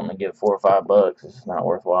only be wanting to get $4 or $5. It's just not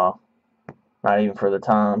worthwhile. Not even for the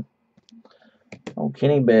time. Oh,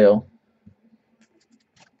 Kenny Bell.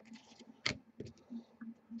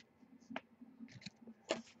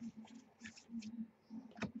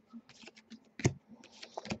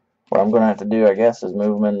 What I'm going to have to do, I guess, is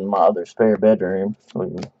move him in my other spare bedroom so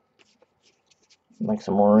we can make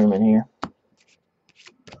some more room in here.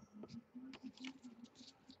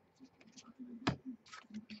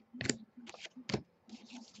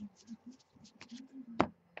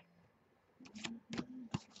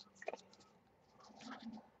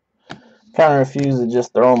 Kind of refuse to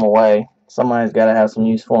just throw them away. Somebody's got to have some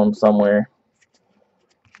use for them somewhere.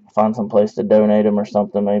 Find some place to donate them or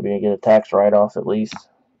something. Maybe get a tax write-off at least.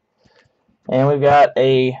 And we've got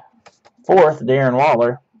a fourth Darren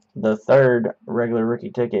Waller, the third regular rookie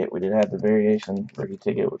ticket. We did have the variation rookie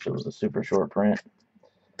ticket, which was a super short print.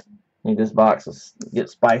 Need this box to get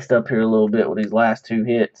spiced up here a little bit with these last two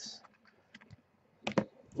hits.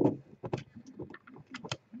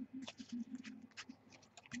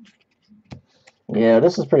 Yeah,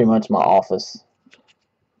 this is pretty much my office.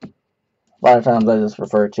 A lot of times I just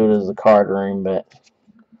refer to it as the card room, but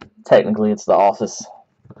technically it's the office.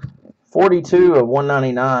 42 of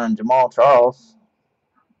 199, Jamal Charles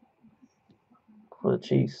for the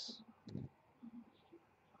Chiefs.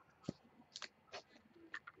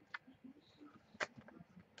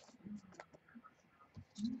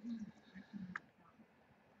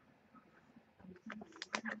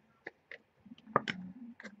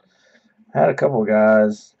 Had a couple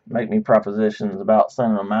guys make me propositions about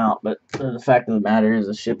sending them out, but the fact of the matter is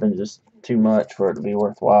the shipping just too much for it to be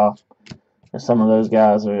worthwhile. If some of those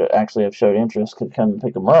guys that actually have showed interest could come and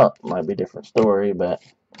pick them up, it might be a different story, but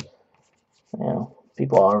you know,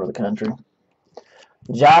 people all over the country.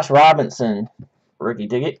 Josh Robinson, rookie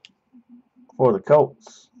ticket for the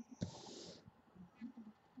Colts.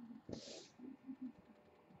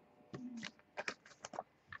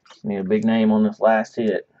 Need a big name on this last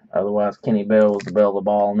hit. Otherwise, Kenny Bell was the bell of the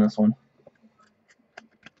ball on this one.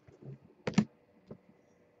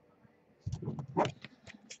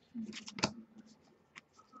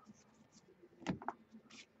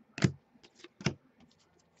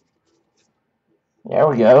 There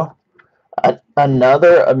we go.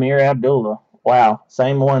 Another Amir Abdullah. Wow,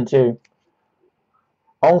 same one too.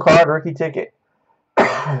 On card rookie ticket.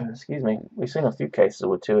 Excuse me. We've seen a few cases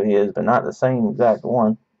with two of his, but not the same exact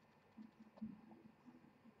one.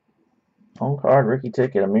 On card rookie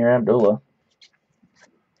ticket, Amir Abdullah.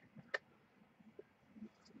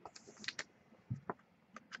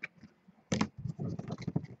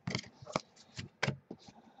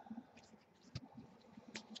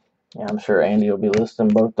 Yeah, I'm sure Andy will be listing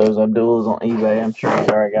both those Abdullahs on eBay. I'm sure he's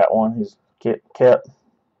already got one he's kept.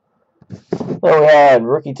 So we had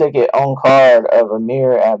rookie ticket on card of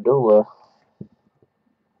Amir Abdullah.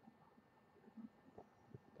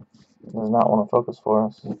 Does not want to focus for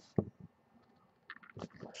us.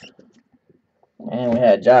 And we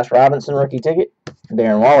had Josh Robinson rookie ticket,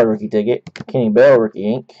 Darren Waller rookie ticket, Kenny Bell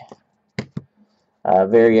rookie ink,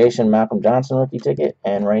 variation Malcolm Johnson rookie ticket,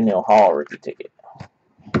 and Raynell Hall rookie ticket.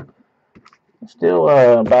 Still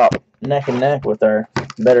about neck and neck with our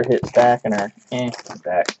better hit stack and our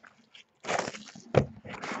stack.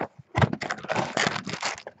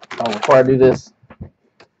 Oh, before I do this,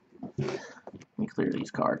 let me clear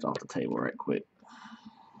these cards off the table right quick.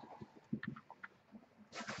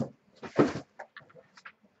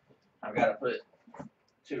 I've got to put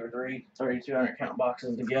 2 or 3 3,200 count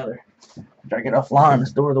boxes together. After I get offline to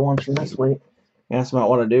store the ones from this week. Ask about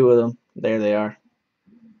what to do with them. There they are.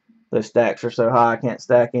 Those stacks are so high I can't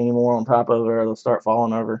stack anymore on top of it or they'll start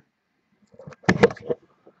falling over.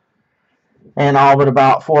 And all but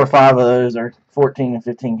about 4 or 5 of those are 14 and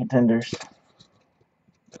 15 contenders.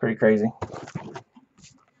 It's pretty crazy.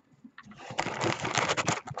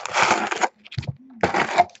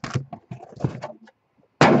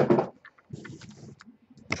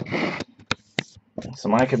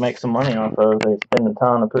 Somebody could make some money off of. They spend a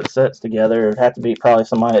ton to put sets together. It'd have to be probably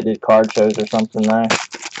somebody that did card shows or something there.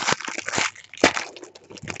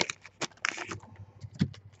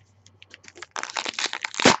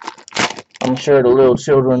 I'm sure the little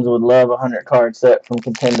children's would love a 100 card set from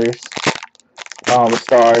Contenders. All the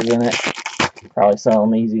stars in it. Probably sell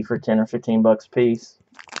them easy for 10 or 15 bucks a piece.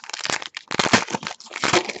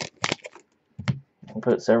 And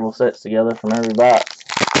put several sets together from every box.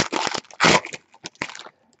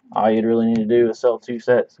 All you'd really need to do is sell 2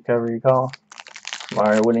 sets to cover your cost.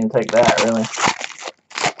 Or it wouldn't even take that, really.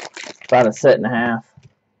 About a set and a half.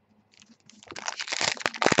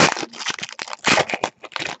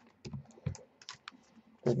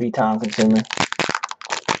 Just be time consuming.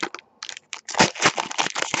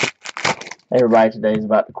 Everybody today is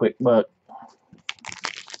about the quick buck.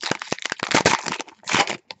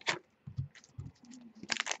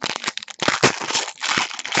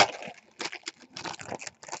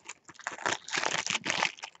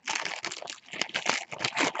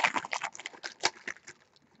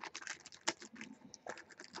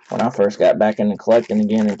 When I first got back into collecting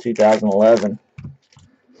again in 2011,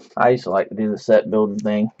 I used to like to do the set building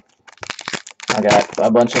thing. I got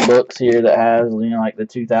a bunch of books here that has, you know, like the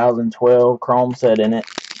 2012 Chrome set in it,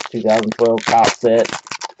 2012 top set.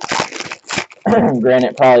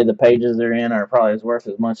 Granted, probably the pages they're in are probably as worth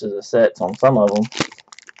as much as the sets on some of them.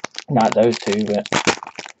 Not those 2, but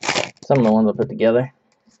some of the ones I put together.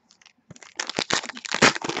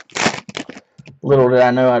 Little did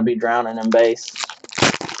I know I'd be drowning in base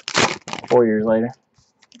 4 years later.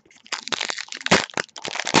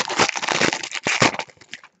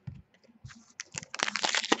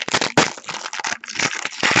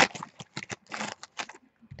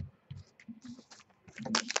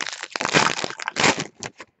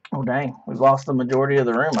 Oh dang, we've lost the majority of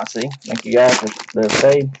the room, I see. Thank you guys for the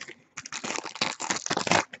stayed.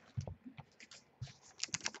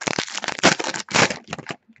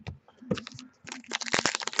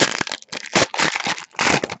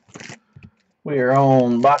 We are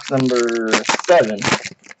on box number 7.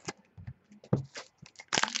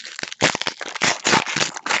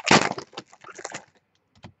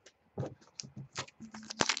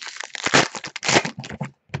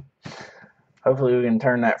 Hopefully we can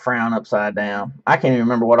turn that frown upside down. I can't even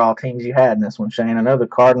remember what all teams you had in this one, Shane. I know the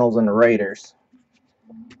Cardinals and the Raiders.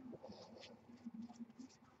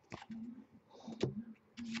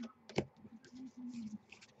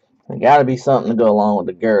 There got to be something to go along with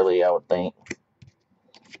the girly, I would think.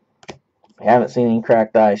 We haven't seen any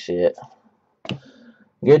cracked ice yet.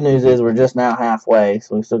 Good news is we're just now halfway,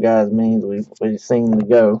 so we still got as many as we've seen to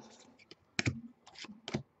go.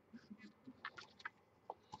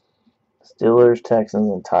 Steelers, Texans,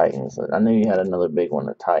 and Titans. I knew you had another big one,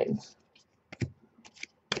 the Titans.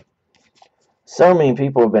 So many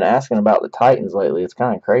people have been asking about the Titans lately. It's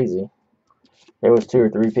kind of crazy. There was 2 or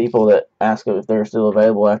 3 people that asked if they're still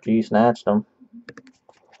available after you snatched them.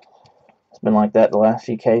 It's been like that the last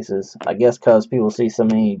few cases. I guess because people see so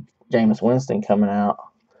many Jameis Winston coming out,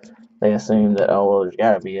 they assume that, oh, well, there's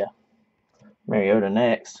got to be a Mariota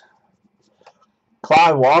next.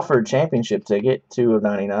 Clive Walford championship ticket, 2 of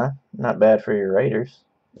 99. Not bad for your Raiders.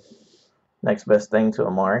 Next best thing to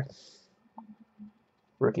Amari,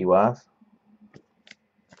 rookie-wise.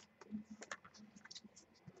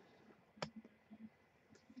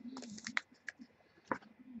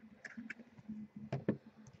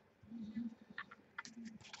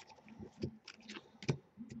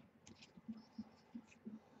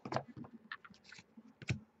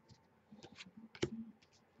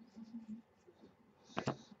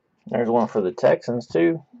 There's one for the Texans,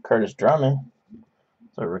 too. Curtis Drummond.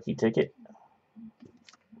 It's a rookie ticket.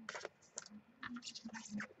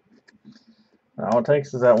 All it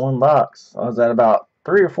takes is that one box. I was at about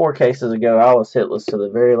 3 or 4 cases ago. I was hitless to the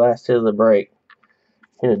very last hit of the break.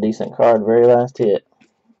 Hit a decent card, very last hit.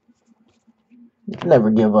 Never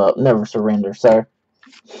give up. Never surrender, sir.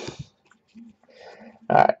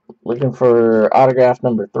 Alright. Looking for autograph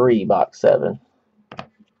number 3, box 7.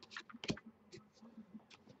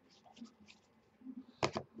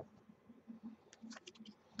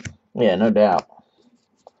 Yeah, no doubt.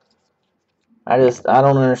 I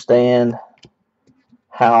don't understand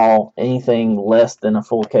how anything less than a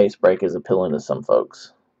full case break is appealing to some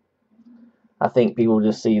folks. I think people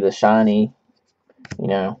just see the shiny, you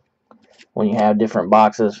know, when you have different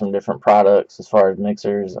boxes from different products as far as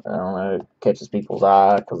mixers. I don't know, it catches people's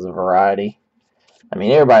eye because of variety. I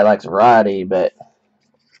mean, everybody likes variety, but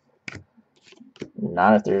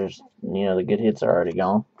not if there's, you know, the good hits are already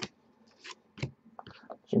gone.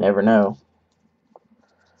 You never know.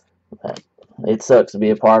 But it sucks to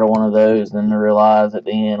be a part of one of those and then to realize at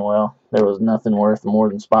the end, well, there was nothing worth more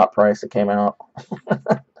than spot price that came out.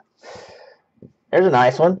 There's a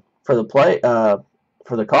nice one for the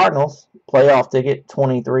Cardinals. Playoff ticket,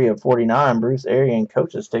 23 of 49. Bruce Arians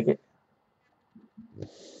coach's ticket. This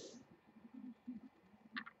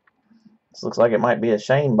looks like it might be a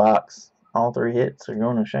Shane box. All 3 hits are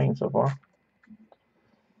going to Shane so far.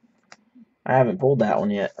 I haven't pulled that one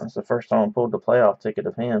yet. That's the first time I pulled the playoff ticket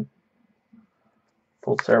of him.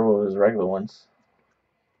 Pulled several of his regular ones.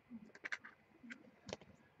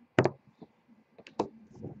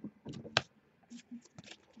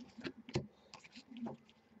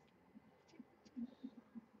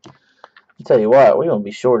 I'll tell you what, we're going to be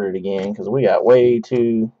shorted again because we got way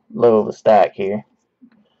too low of a stack here.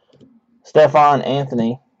 Stephon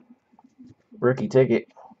Anthony, rookie ticket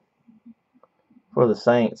for the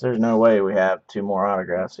Saints. There's no way we have 2 more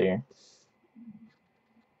autographs here.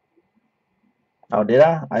 Oh, did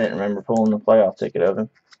I? I didn't remember pulling the playoff ticket of him.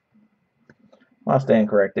 I'll stand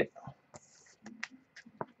corrected.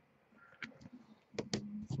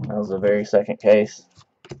 That was the very second case.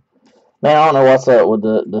 Man, I don't know what's up with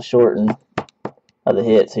the shorting of the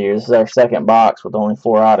hits here. This is our second box with only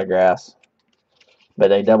 4 autographs. But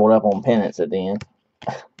they doubled up on pennants at the end.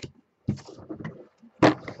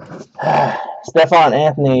 Stephon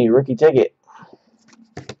Anthony, rookie ticket.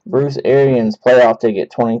 Bruce Arians, playoff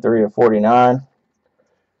ticket, 23 of 49.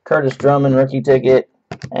 Curtis Drummond, rookie ticket.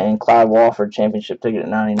 And Clyde Walford, championship ticket at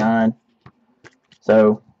 99.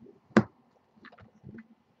 So, I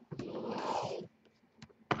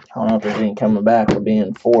don't know if there's any coming back. We're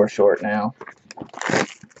being 4 short now.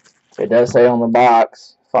 It does say on the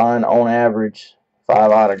box, find on average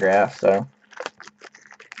 5 autographs. So,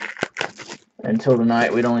 until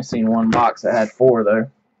tonight, we'd only seen 1 box that had 4,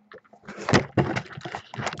 though.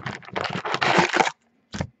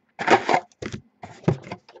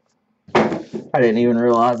 I didn't even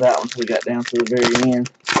realize that once we got down to the very end.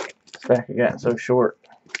 Stack had gotten so short.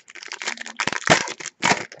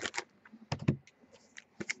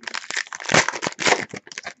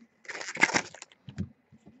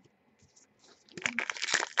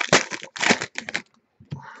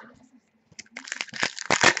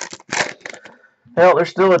 Well, there's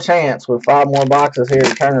still a chance with 5 more boxes here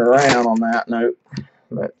to turn it around on that note.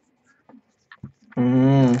 But,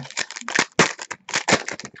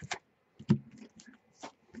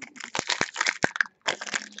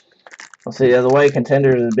 Let's see, the way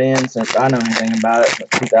Contenders has been since I know anything about it,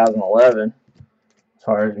 since 2011, as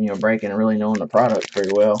far as, you know, breaking and really knowing the product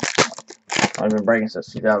pretty well. I've been breaking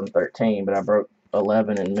since 2013, but I broke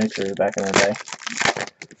 11 in mixers back in the day.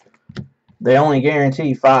 They only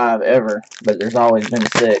guarantee 5 ever, but there's always been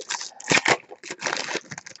 6.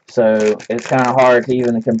 So it's kind of hard to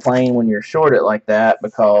even complain when you're short it like that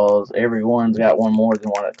because every one's got 1 more than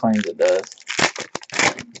what it claims it does.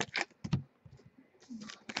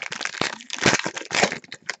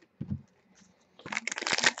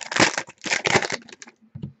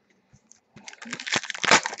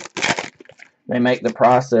 They make the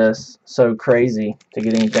process so crazy to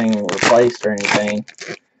get anything replaced or anything.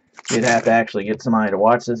 You'd have to actually get somebody to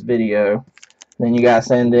watch this video. Then you got to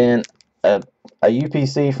send in a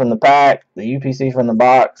UPC from the pack, the UPC from the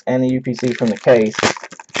box, and the UPC from the case,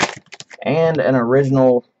 and an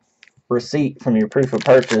original receipt from your proof of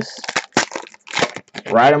purchase.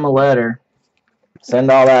 Write them a letter, send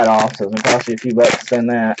all that off, so it's going to cost you a few bucks to send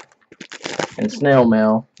that, and snail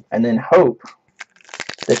mail, and then hope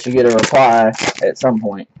that you get a reply at some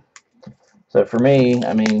point. So for me,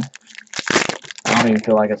 I mean, I don't even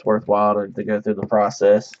feel like it's worthwhile to go through the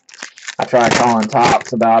process. I tried calling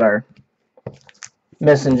Tops about our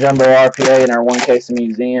missing jumbo RPA in our one case of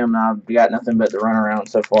museum. I've got nothing but the runaround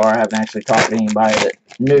so far. I haven't actually talked to anybody that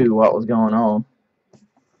knew what was going on.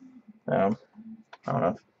 So, I don't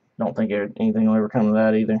know. Don't think anything will ever come of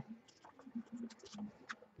that either.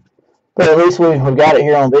 But at least we've got it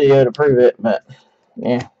here on video to prove it. But,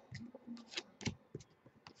 yeah.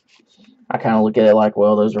 I kind of look at it like,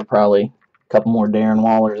 well, those are probably a couple more Darren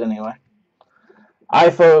Wallers anyway.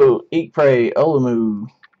 Ifo Ikpre Olumu.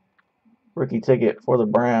 Rookie ticket for the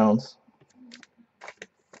Browns.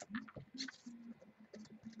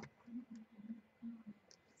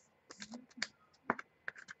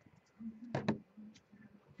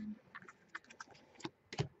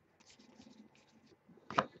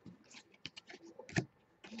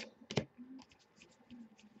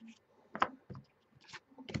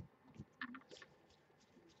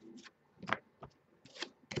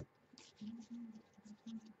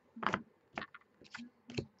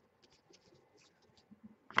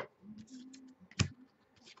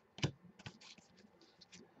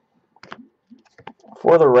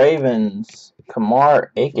 For the Ravens,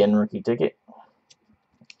 Kamar Aiken rookie ticket.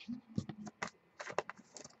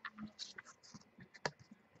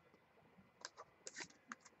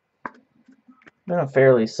 Been a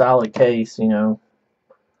fairly solid case, you know,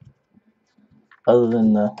 other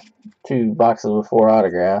than the 2 boxes with 4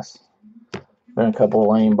 autographs. Been a couple of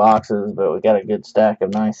lame boxes, but we got a good stack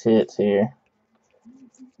of nice hits here.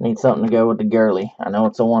 Need something to go with the girly. I know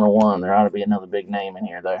it's a 101. There ought to be another big name in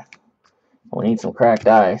here, though. We need some cracked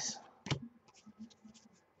ice.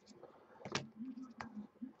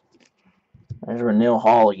 There's Renil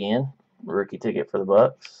Hall again. Rookie ticket for the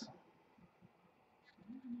Bucks.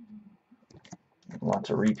 Lots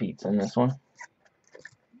of repeats in this one.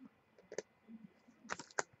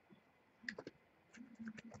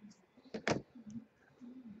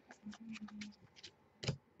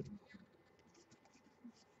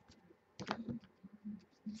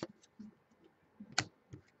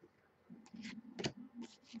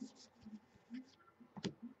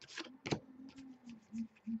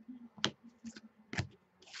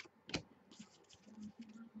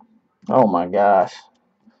 Oh my gosh.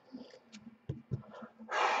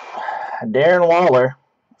 Darren Waller,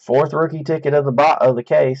 4th rookie ticket of the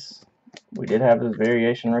case. We did have this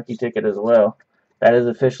variation rookie ticket as well. That is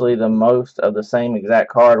officially the most of the same exact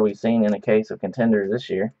card we've seen in a case of Contenders this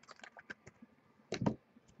year.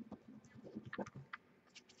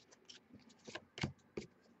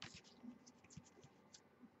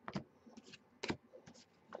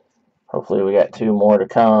 Hopefully we got 2 more to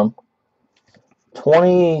come.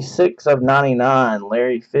 26 of 99,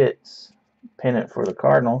 Larry Fitz, pennant for the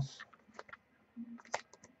Cardinals.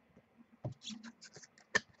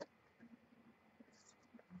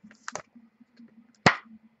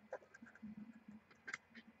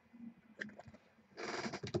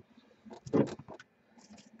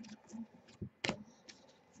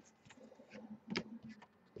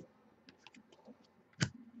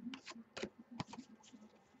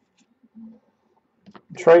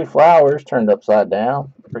 Trey Flowers turned upside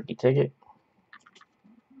down, rookie ticket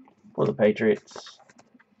for the Patriots.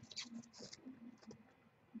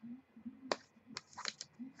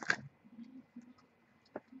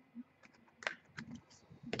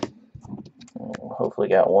 Hopefully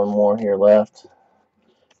got 1 more here left.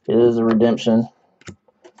 It is a redemption.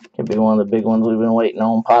 Could be one of the big ones we've been waiting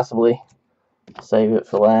on, possibly. Save it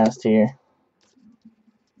for last here.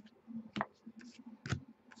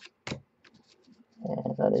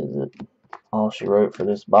 And that is it. All she wrote for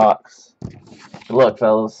this box. Good luck,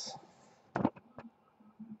 fellas.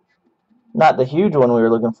 Not the huge one we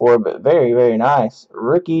were looking for, but very, very nice.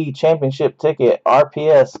 Rookie championship ticket,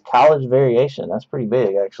 RPS college variation. That's pretty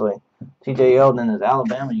big, actually. TJ Yeldon in his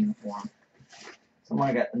Alabama uniform.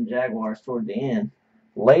 Somebody got them Jaguars toward the end.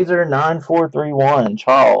 Laser 9431,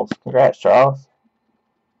 Charles. Congrats, Charles.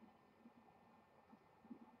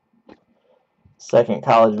 2nd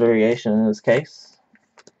college variation in this case.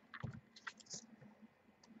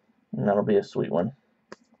 And that'll be a sweet one.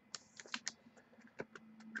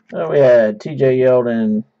 So we had TJ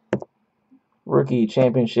Yeldon rookie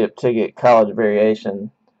championship ticket college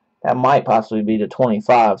variation. That might possibly be to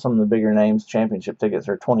 25. Some of the bigger names championship tickets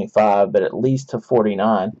are 25, but at least to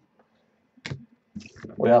 49.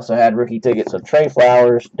 We also had rookie tickets of Trey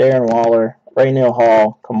Flowers, Darren Waller, Renil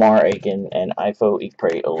Hall, Kamar Aiken, and Ifo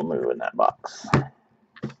Ikpre Olumu in that box.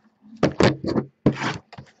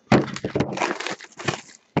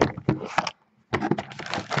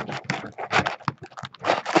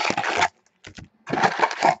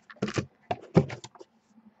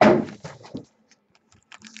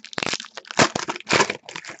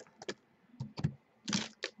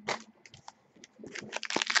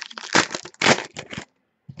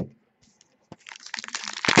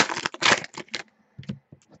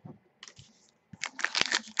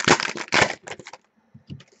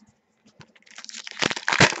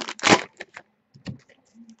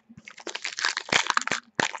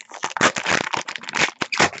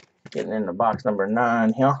 Getting into box number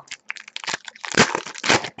 9 here.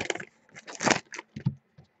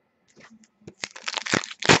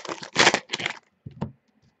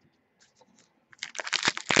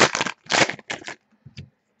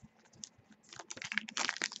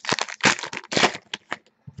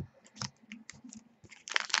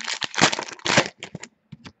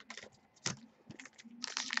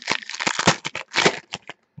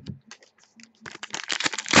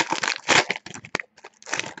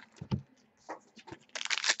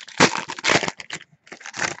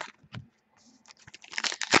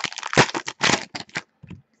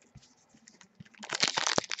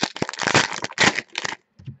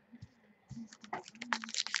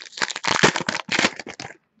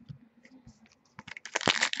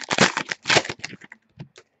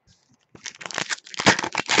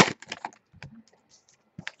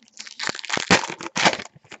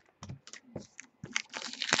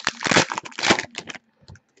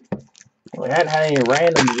 We hadn't had any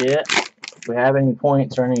randoms yet. If we have any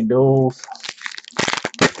points or any duels,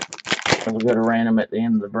 we'll go to random at the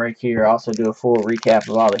end of the break here. Also do a full recap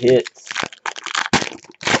of all the hits.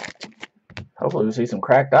 Hopefully we see some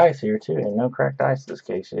cracked ice here too. And no cracked ice in this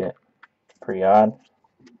case yet. Pretty odd.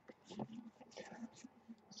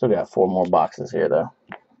 Still got 4 more boxes here though.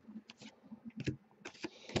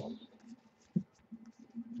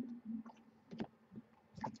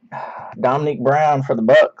 Dominique Brown for the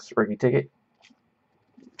Bucks, rookie ticket.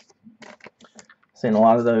 Seen a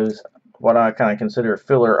lot of those, what I kind of consider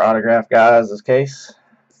filler autograph guys this case.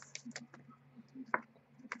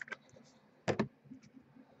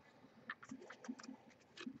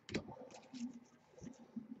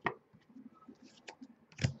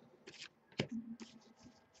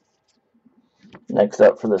 Next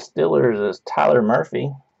up for the Steelers is Tyler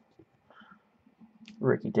Murphy,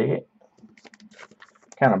 rookie ticket.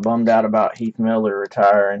 Kind of bummed out about Heath Miller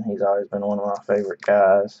retiring. He's always been one of my favorite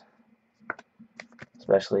guys,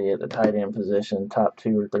 especially at the tight end position, top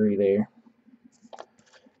 2 or 3 there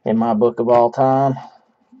in my book of all time.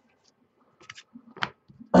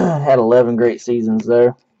 Had 11 great seasons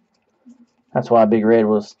there. That's why Big Red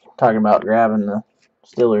was talking about grabbing the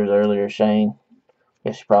Steelers earlier, Shane.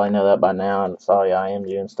 Guess you probably know that by now, and saw you IM'd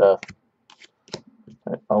you and stuff.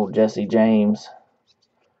 Old Jesse James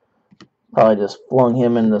probably just flung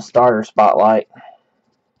him in the starter spotlight.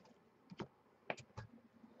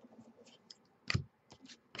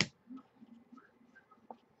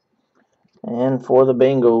 And for the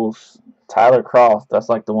Bengals, Tyler Croft. That's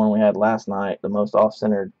like the one we had last night, the most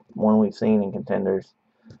off-centered one we've seen in Contenders.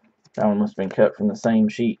 That one must have been cut from the same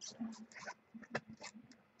sheets.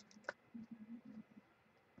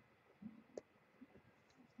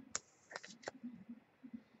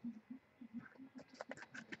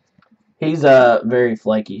 He's very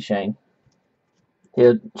flaky, Shane.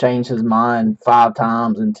 He'll change his mind 5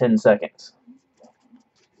 times in 10 seconds.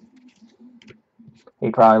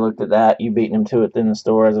 He probably looked at that, you beating him to it in the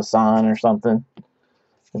store as a sign or something.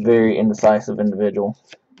 A very indecisive individual.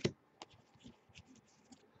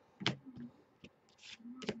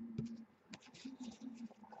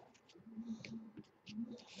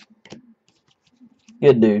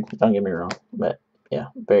 Good dude, don't get me wrong, but yeah,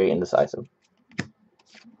 very indecisive.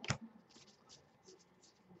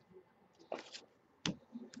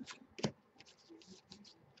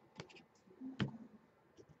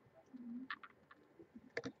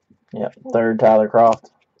 Yep, 3rd Tyler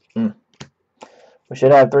Croft. We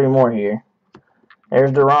should have 3 more here.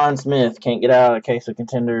 There's Deron Smith. Can't get out of the case of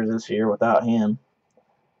Contenders this year without him.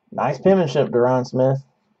 Nice penmanship, Deron Smith.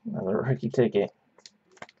 Another rookie ticket.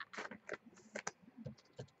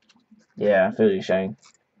 Yeah, I feel you, Shane.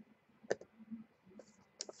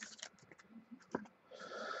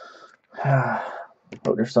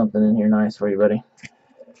 Hope there's something in here nice for you, buddy.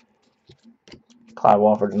 Clyde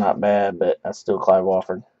Wofford's not bad, but that's still Clyde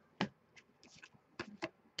Wofford.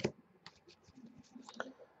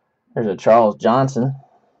 There's a Charles Johnson,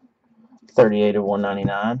 38 of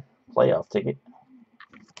 199, playoff ticket.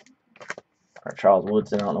 Or Charles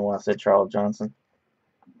Woodson, I don't know why I said Charles Johnson.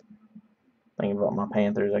 Thinking about my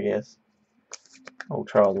Panthers, I guess. Old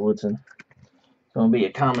Charles Woodson. Going to be a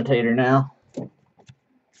commentator now.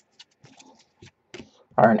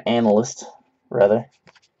 Or an analyst, rather.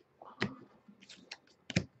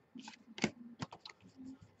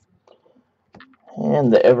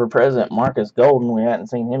 And the ever-present Marcus Golden. We hadn't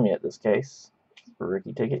seen him yet this case. For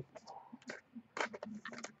rookie ticket.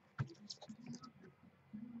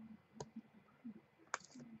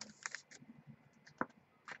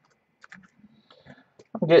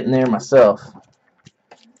 I'm getting there myself.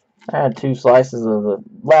 I had 2 slices of the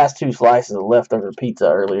last 2 slices of leftover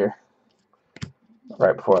pizza earlier.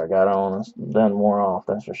 right before I got on. It's done more off,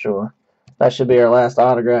 that's for sure. That should be our last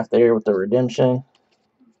autograph there with the redemption.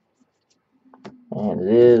 And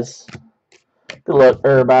it is. Good luck,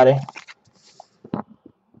 everybody.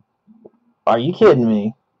 Are you kidding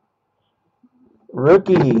me?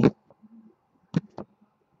 Rookie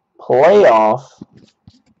playoff.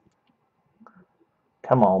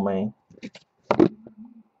 Come on, man.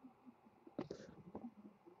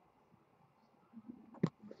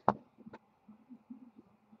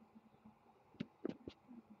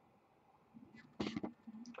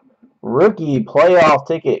 Rookie playoff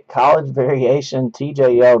ticket, college variation,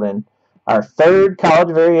 TJ Yeldon. Our third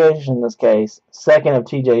college variation in this case, second of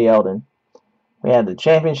TJ Yeldon. We had the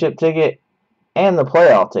championship ticket and the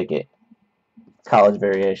playoff ticket, college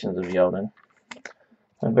variations of Yeldon.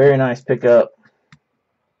 A very nice pickup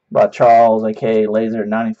by Charles, aka Laser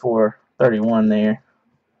 9431 there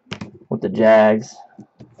with the Jags.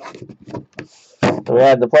 So we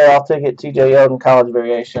had the playoff ticket, TJ Yeldon college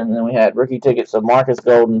variation, and then we had rookie tickets of Marcus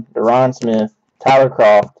Golden, Deron Smith, Tyler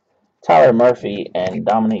Croft, Tyler Murphy, and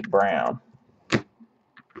Dominique Brown.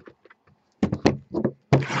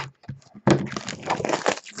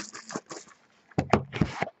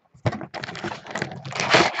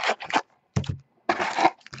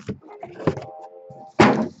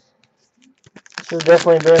 This has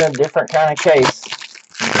definitely been a different kind of case.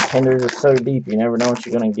 The contenders are so deep, you never know what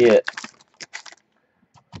you're going to get.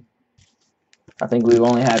 I think we've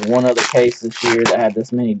only had one other case this year that had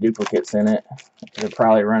this many duplicates in it. They're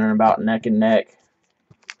probably running about neck and neck.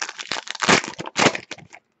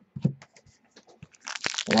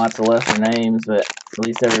 Lots of lesser names, but at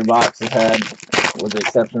least every box has had, with the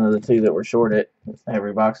exception of the two that were shorted,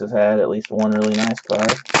 every box has had at least one really nice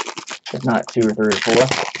card, if not 2 or 3 or 4.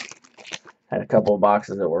 Had a couple of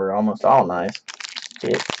boxes that were almost all nice.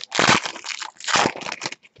 Hit.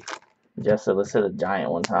 Jeff said, let's hit a Giant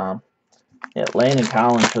one time. Yeah, Landon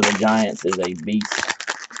Collins for the Giants is a beast.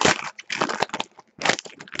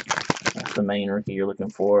 That's the main rookie you're looking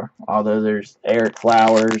for. Although there's Eric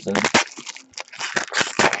Flowers and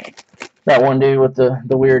that one dude with the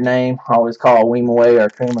weird name, I always call Weemaway or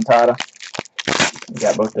Kuna Matata. You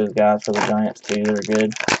got both those guys for the Giants too. They're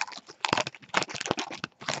good.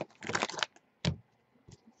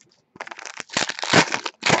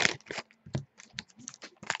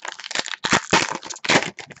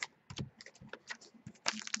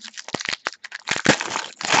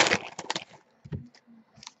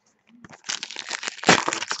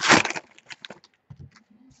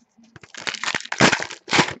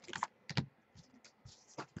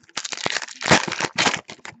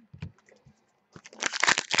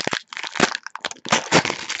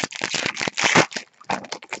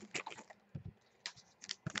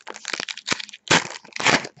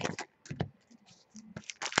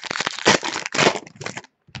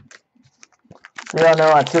 Yeah, I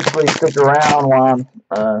know I typically stick around while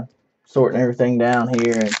I'm sorting everything down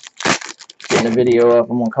here and getting the video up.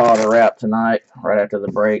 I'm going to call it a wrap tonight, right after the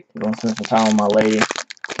break. I'm going to spend some time with my lady,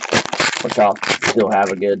 which I'll still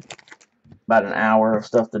have about an hour of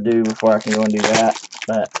stuff to do before I can go and do that.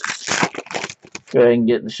 But go ahead and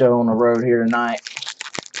get the show on the road here tonight.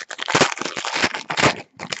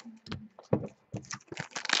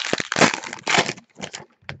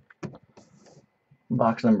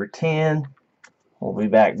 Box number 10. We'll be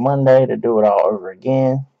back Monday to do it all over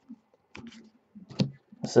again.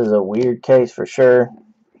 This is a weird case for sure.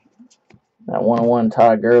 That 101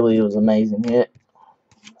 Todd Gurley was an amazing hit.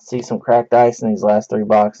 See some cracked ice in these last 3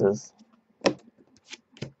 boxes.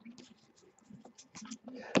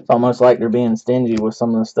 It's almost like they're being stingy with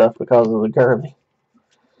some of the stuff because of the Gurley.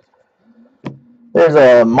 There's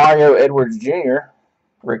a Mario Edwards Jr.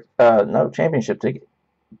 Championship ticket.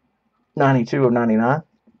 92 of 99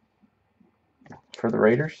 for the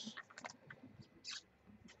Raiders.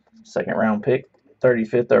 Second round pick.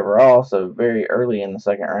 35th overall, so very early in the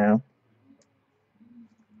second round.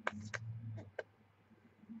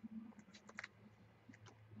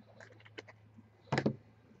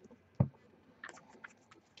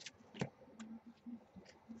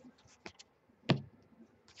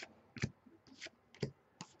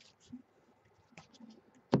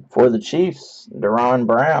 For the Chiefs, Deron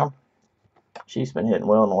Brown. Chiefs been hitting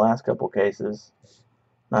well in the last couple cases.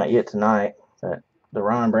 Not yet tonight. That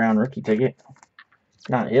Deron Brown rookie ticket.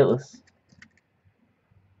 Not hitless.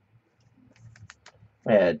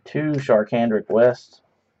 We had 2 Sharkhandrick West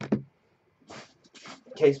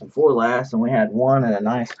case before last, and we had 1 and a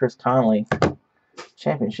nice Chris Conley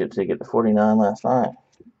championship ticket to 49 last night.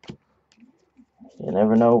 You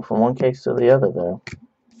never know from one case to the other, though.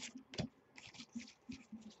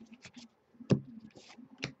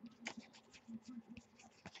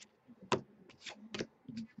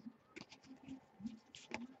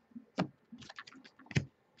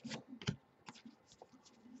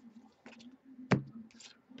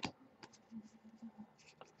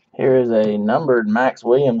 Here is a numbered Max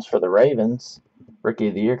Williams for the Ravens. Rookie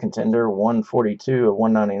of the Year contender, 142 of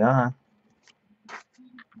 199.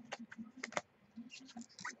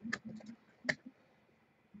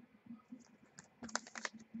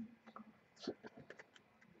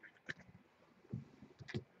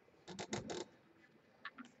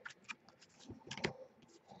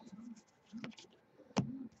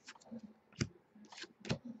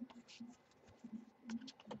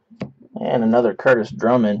 And another Curtis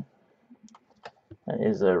Drummond. That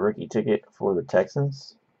is a rookie ticket for the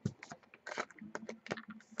Texans.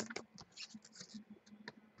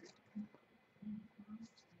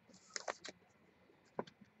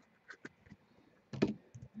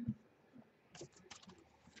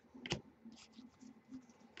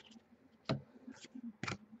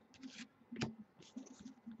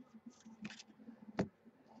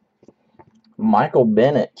 Michael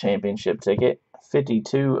Bennett championship ticket,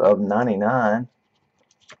 52 of 99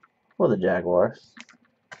 for the Jaguars.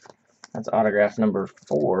 That's autograph number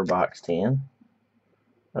 4, box 10.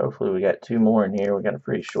 Hopefully we got 2 more in here. We got a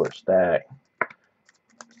pretty short stack.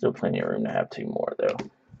 Still plenty of room to have 2 more though.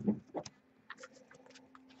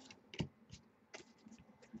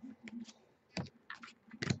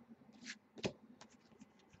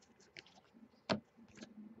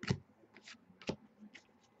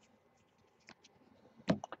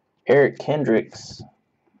 Eric Kendricks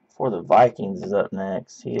for the Vikings is up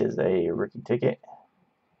next. He is a rookie ticket.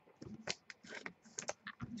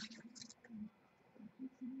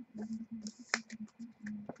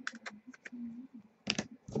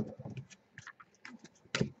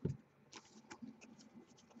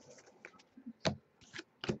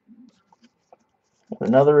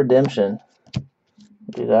 Another redemption.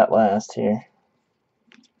 Do that last here.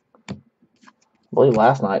 I believe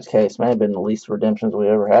last night's case may have been the least redemptions we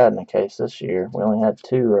ever had in a case this year. We only had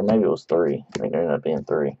 2, or maybe it was 3. I think it ended up being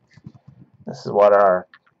 3. This is what, our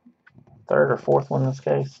 3rd or 4th one in this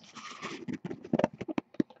case.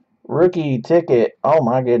 Rookie ticket. Oh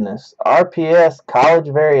my goodness. RPS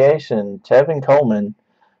college variation. Tevin Coleman.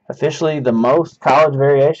 Officially the most college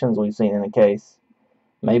variations we've seen in a case.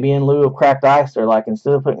 Maybe in lieu of cracked ice, they're like,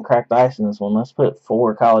 instead of putting cracked ice in this one, let's put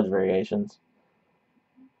 4 college variations.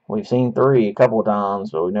 We've seen 3 a couple of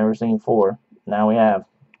times, but we've never seen 4. Now we have.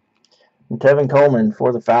 And Tevin Coleman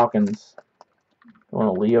for the Falcons.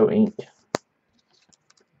 Going to Leo Inc.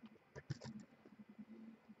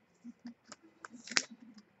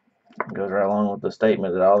 Goes right along with the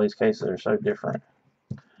statement that all these cases are so different.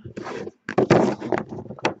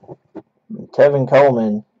 Tevin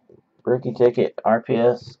Coleman, rookie ticket,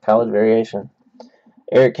 RPS, college variation.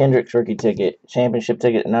 Eric Kendricks, rookie ticket. Championship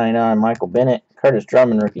ticket, 99. Michael Bennett. Curtis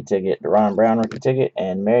Drummond, rookie ticket. Deron Brown, rookie ticket.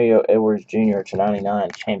 And Mario Edwards Jr. to 99,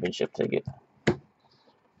 championship ticket.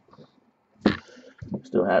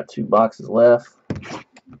 Still have 2 boxes left.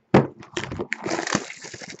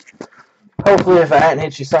 Hopefully, if I hadn't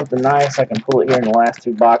hit you something nice, I can pull it here in the last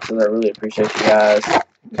 2 boxes. I really appreciate you guys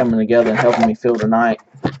coming together and helping me fill tonight.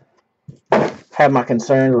 Had my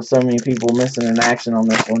concerns with so many people missing in action on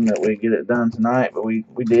this one that we get it done tonight, but we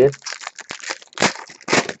did.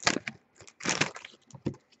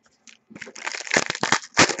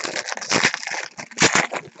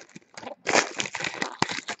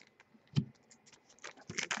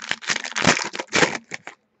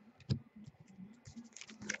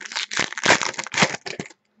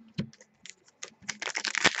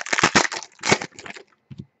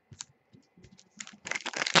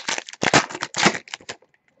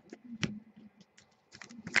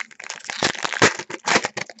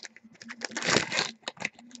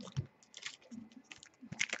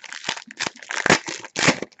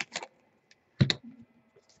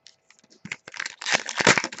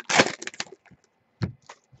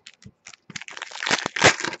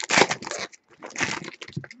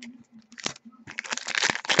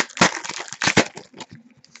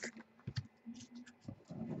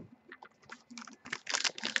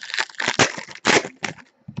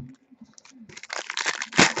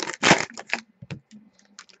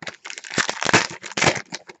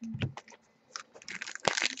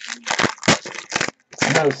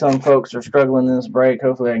 I know some folks are struggling in this break.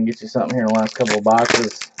 Hopefully I can get you something here in the last couple of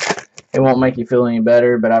boxes. It won't make you feel any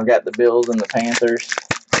better, but I've got the Bills and the Panthers.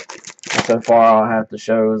 And so far all I have to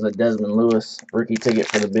show is a Desmond Lewis rookie ticket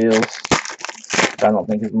for the Bills, which I don't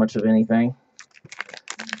think is much of anything.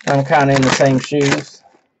 I'm kind of in the same shoes.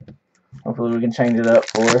 Hopefully we can change it up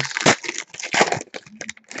for us.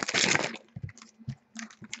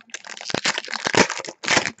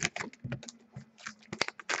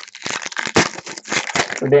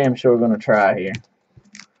 We're damn sure going to try here.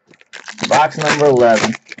 Box number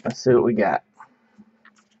 11. Let's see what we got.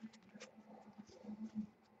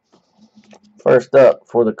 First up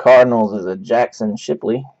for the Cardinals is a Jackson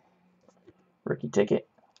Shipley rookie ticket.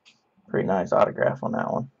 Pretty nice autograph on that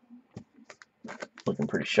one. Looking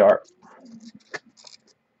pretty sharp.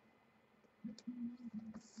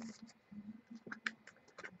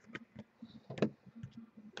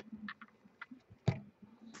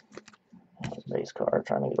 Base card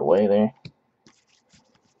trying to get away there.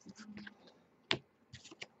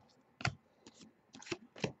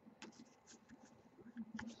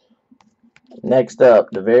 Next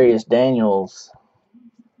up, the Various Daniels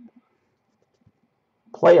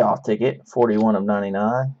playoff ticket, 41 of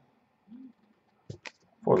 99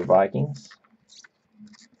 for the Vikings.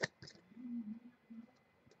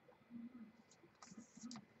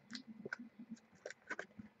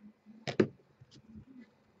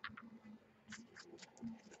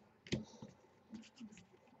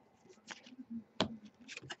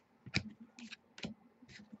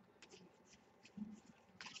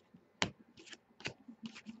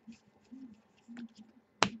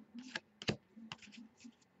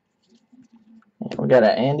 We got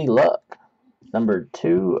an Andy Luck, number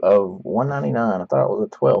 2 of 199. I thought it was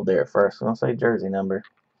a 12 there at first. I was going to say jersey number.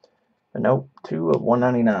 But nope, 2 of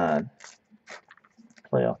 199.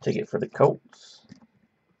 Playoff ticket for the Colts.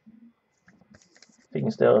 If he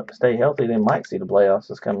can still stay healthy, they might see the playoffs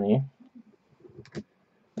this coming year.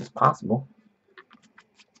 It's possible.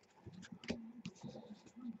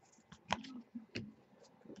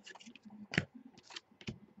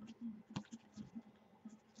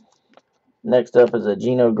 Next up is a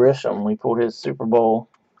Geno Grisham. We pulled his Super Bowl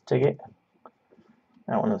ticket.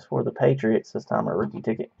 That one is for the Patriots. This time a rookie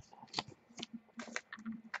ticket.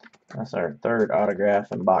 That's our third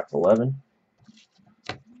autograph in box 11.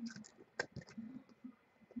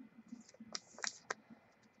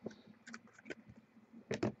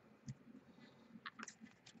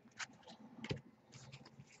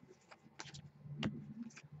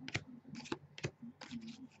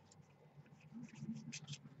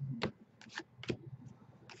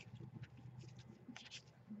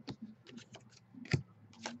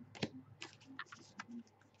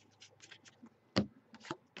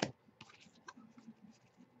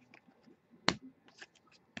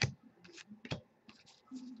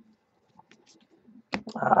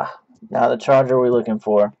 Now the Charger we're looking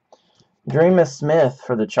for. Dreamus Smith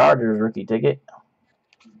for the Chargers rookie ticket.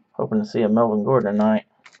 Hoping to see a Melvin Gordon tonight.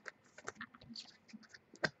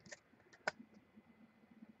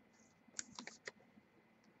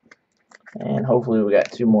 And hopefully we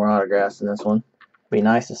got 2 more autographs in this one. Be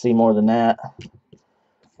nice to see more than that.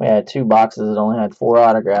 We had 2 boxes that only had 4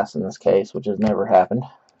 autographs in this case, which has never happened.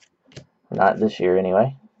 Not this year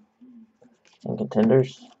anyway. In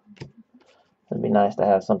Contenders. It'd be nice to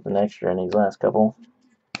have something extra in these last couple.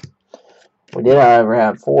 We did, however,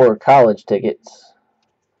 have 4 college tickets.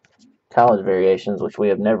 College variations, which we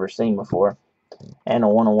have never seen before. And a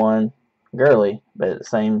 101 Gurley. But at the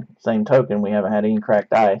same token, we haven't had any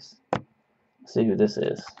cracked ice. Let's see who this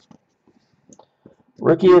is.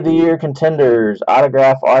 Rookie of the Year Contenders.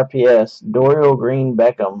 Autograph RPS. Dorial Green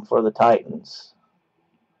Beckham for the Titans.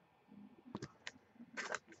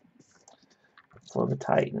 For the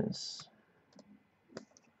Titans.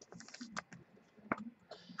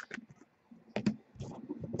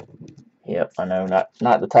 Yep, I know,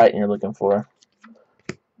 not the Titan you're looking for.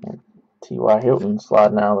 T.Y. Hilton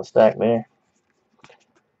sliding out of the stack there.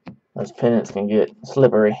 Those pennants can get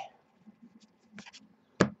slippery.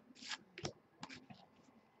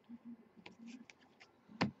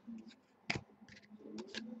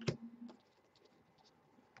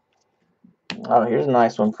 Oh, here's a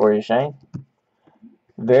nice one for you, Shane.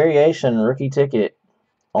 Variation rookie ticket.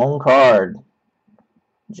 On card.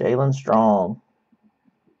 Jalen Strong.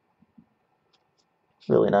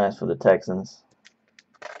 Really nice for the Texans.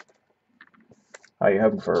 Are you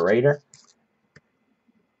hoping for a Raider?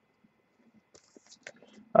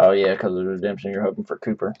 Oh, yeah, because of the redemption, you're hoping for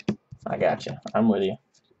Cooper. I got you. I'm with you.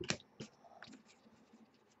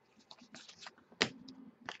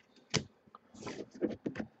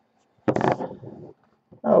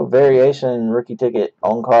 Oh, variation rookie ticket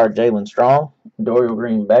on card Jalen Strong. Dorial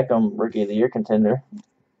Green Beckham, Rookie of the Year Contender.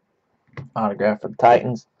 Autograph for the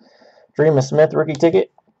Titans. Dreamus Smith rookie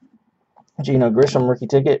ticket. Geno Grisham rookie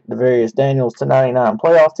ticket. Devarius Daniels /99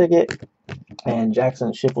 playoff ticket. And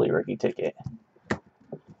Jackson Shipley rookie ticket.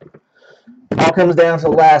 All comes down to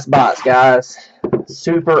the last box, guys.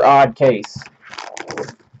 Super odd case.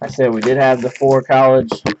 Like I said, we did have the 4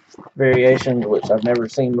 college variations, which I've never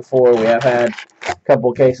seen before. We have had a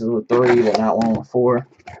couple of cases with 3, but not one with 4.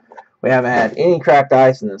 We haven't had any cracked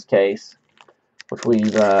ice in this case, which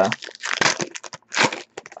we've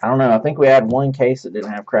I don't know. I think we had one case that didn't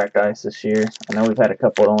have cracked ice this year. I know we've had a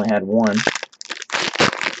couple that only had one.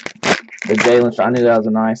 The Jalen, I knew that was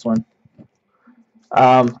a nice one.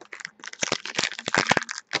 I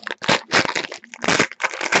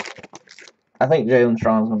think Jalen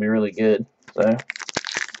Strong's going to be really good. So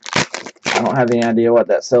I don't have any idea what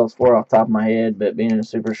that sells for off the top of my head, but being a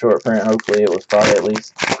super short print, hopefully it was probably at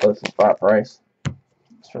least close to spot price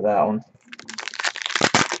for that one.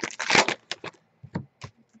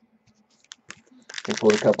 He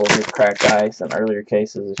pulled a couple of his cracked ice in earlier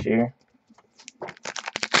cases this year.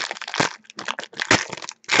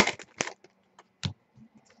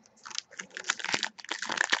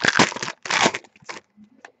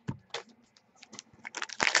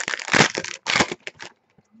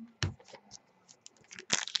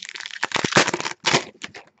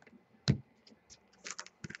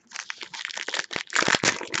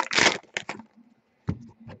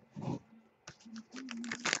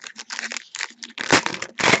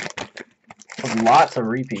 Lots of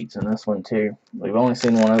repeats in this one too. We've only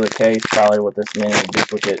seen one other case probably with this many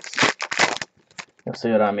duplicates. You'll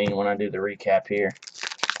see what I mean when I do the recap here.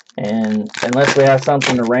 And unless we have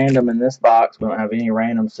something to random in this box, we don't have any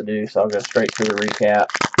randoms to do, so I'll go straight to the recap.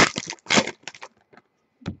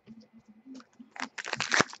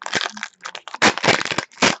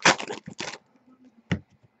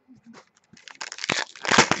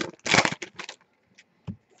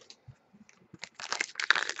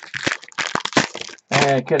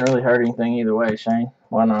 It couldn't really hurt anything either way, Shane.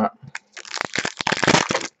 Why not?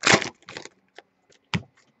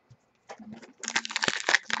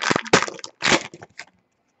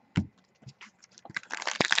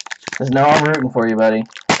 Just know I'm rooting for you, buddy.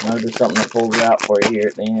 I know there's something that pulls it out for you here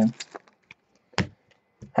at the end.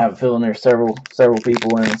 Have a feeling there's several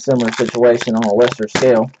people in a similar situation on a lesser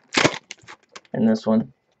scale in this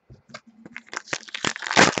one.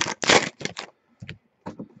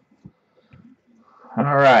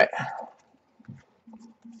 All right.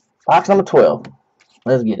 Box number 12.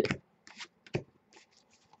 Let's get it.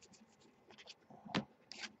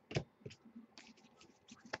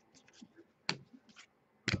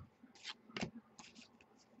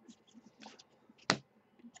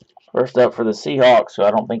 First up for the Seahawks, who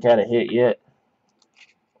I don't think had a hit yet.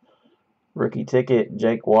 Rookie ticket,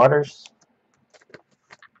 Jake Waters.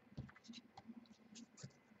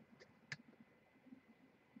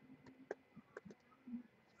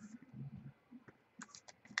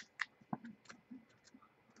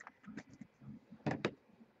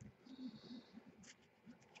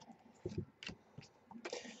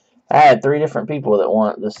 I had 3 different people that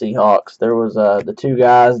want the Seahawks. There was the 2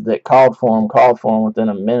 guys that called for them within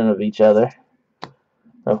a minute of each other.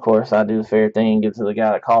 Of course, I do the fair thing and give to the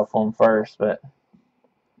guy that called for them first, but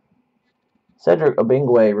Cedric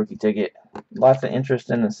Obingwe, rookie ticket. Lots of interest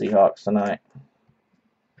in the Seahawks tonight.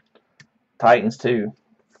 Titans, too.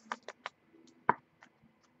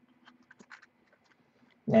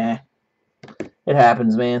 Nah. It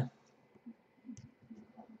happens, man.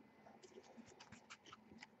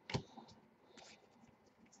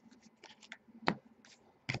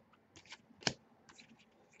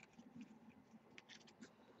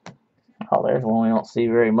 Oh, there's one we don't see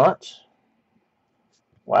very much.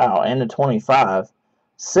 Wow, and a 25.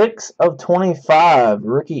 6 of 25.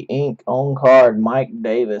 Rookie ink on card, Mike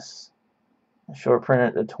Davis. Short print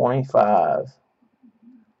at the 25.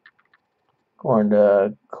 According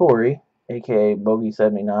to Corey, a.k.a.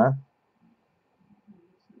 Bogey79.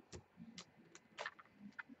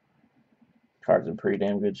 Card's in pretty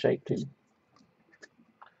damn good shape, too.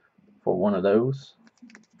 For one of those.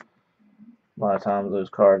 A lot of times those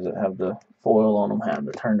cards that have the foil on them have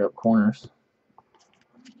the turned up corners.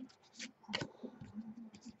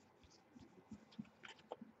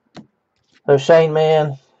 So Shane,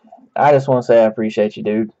 man, I just want to say I appreciate you,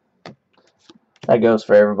 dude. That goes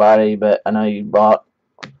for everybody, but I know you bought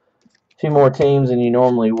a few more teams than you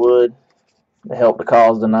normally would to help the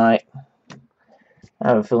cause tonight. I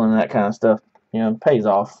have a feeling that kind of stuff, pays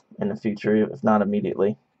off in the future, if not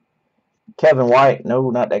immediately. Kevin White,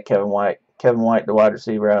 no, not that Kevin White. Kevin White, the wide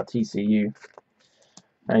receiver out of TCU.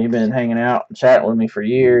 Now, you've been hanging out and chatting with me for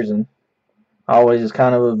years, and I always just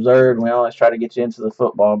kind of observed, and we always try to get you into the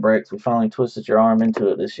football breaks. We finally twisted your arm into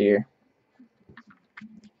it this year.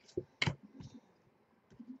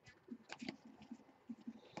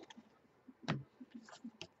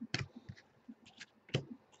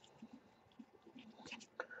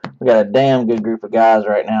 We got a damn good group of guys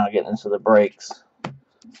right now getting into the breaks.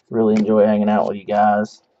 Really enjoy hanging out with you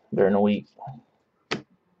guys during the week.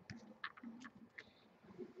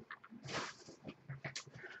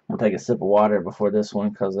 We'll take a sip of water before this one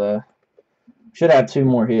because Should have 2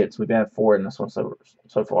 more hits. We've had 4 in this one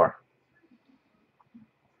so far.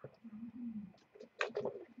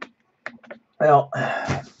 Well,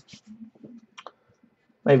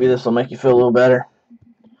 maybe this will make you feel a little better.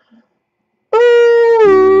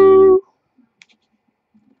 Ooh.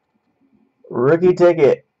 Rookie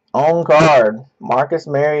ticket on card, Marcus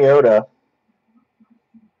Mariota.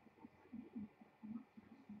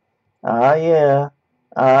 Ah, yeah.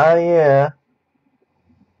 Ah, yeah.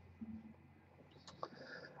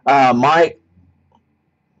 Mike,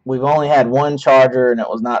 we've only had 1 Charger, and it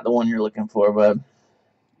was not the one you're looking for, bud.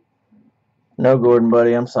 No Gordon,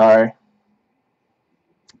 buddy. I'm sorry.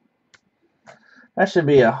 That should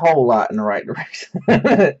be a whole lot in the right direction.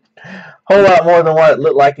 Whole lot more than what it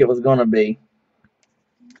looked like it was going to be.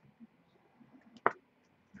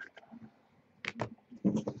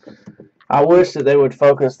 I wish that they would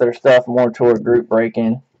focus their stuff more toward group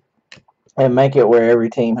breaking and make it where every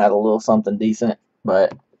team had a little something decent,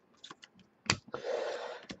 but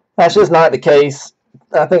that's just not the case.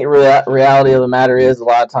 I think the reality of the matter is a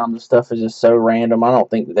lot of times this stuff is just so random. I don't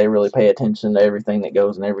think that they really pay attention to everything that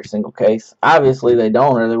goes in every single case. Obviously they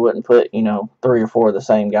don't, or they wouldn't put, 3 or 4 of the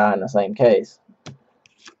same guy in the same case.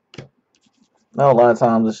 No, a lot of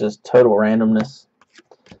times it's just total randomness.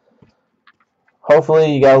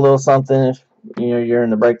 Hopefully you got a little something if you're in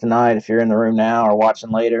the break tonight, if you're in the room now or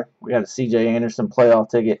watching later. We got a CJ Anderson playoff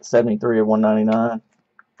ticket, 73 of 199.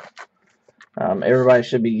 Everybody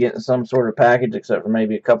should be getting some sort of package except for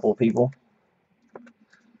maybe a couple of people.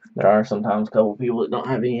 There are sometimes a couple of people that don't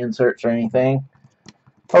have any inserts or anything.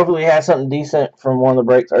 Hopefully you had something decent from one of the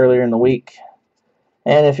breaks earlier in the week.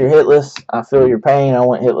 And if you're hitless, I feel your pain. I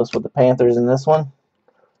went hitless with the Panthers in this one.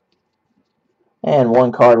 And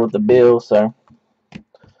 1 card with the Bills, so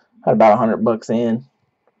had about $100 in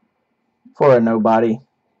for a nobody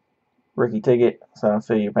rookie ticket, so I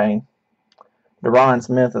feel your pain. Deron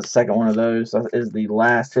Smith is the second one of those. That is the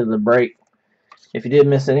last hit of the break. If you did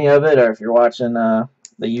miss any of it, or if you're watching the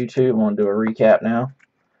YouTube, I'm going to do a recap now.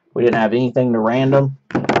 We didn't have anything to random.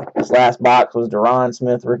 This last box was Deron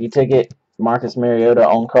Smith rookie ticket, Marcus Mariota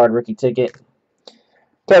on card rookie ticket,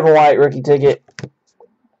 Kevin White rookie ticket,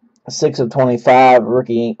 6 of 25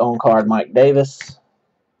 rookie on card Mike Davis,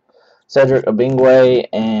 Cedric Obingwe,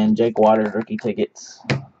 and Jake Waters rookie tickets.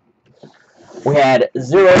 We had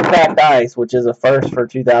 0 cracked ice, which is a first for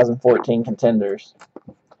 2014 contenders.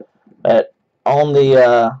 But on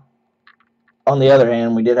the other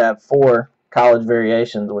hand, we did have 4 college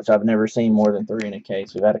variations, which I've never seen more than 3 in a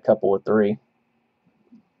case. We've had a couple with 3.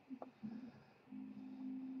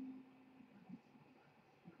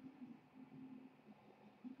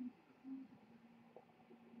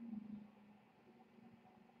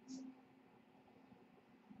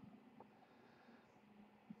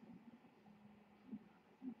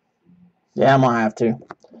 Yeah, I'm going to have to.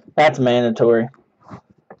 That's mandatory.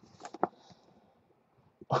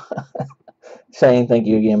 Shane, thank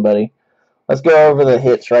you again, buddy. Let's go over the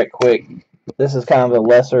hits right quick. This is kind of a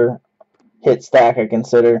lesser hit stack, I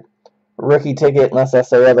consider. Rookie ticket, unless I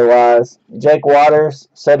say otherwise. Jake Waters,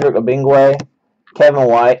 Cedric Obingwe, Kevin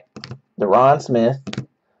White, Deron Smith,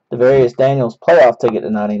 Devarius Daniels playoff ticket to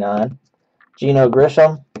 99, Geno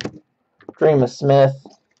Grisham, Dreamus Smith,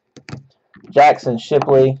 Jackson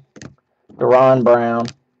Shipley, Deron Brown,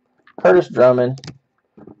 Curtis Drummond,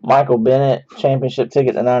 Michael Bennett championship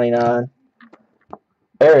ticket to 99,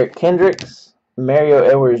 Eric Kendricks, Mario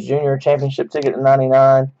Edwards Jr. championship ticket to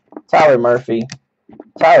 99, Tyler Murphy,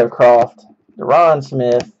 Tyler Croft, Deron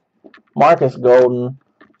Smith, Marcus Golden,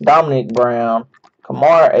 Dominique Brown,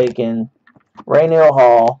 Kamar Aiken, Raynell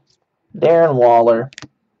Hall, Darren Waller,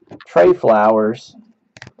 Trey Flowers,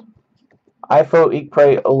 Ifo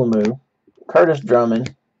Ikpe Olumu, Curtis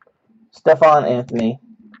Drummond, Stephon Anthony.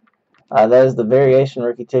 That is the variation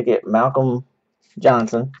rookie ticket, Malcolm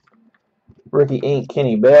Johnson, Rookie Ink,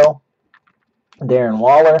 Kenny Bell, Darren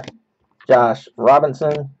Waller, Josh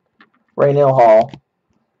Robinson, Raynell Hall,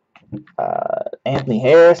 Anthony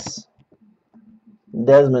Harris,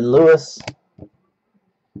 Desmond Lewis.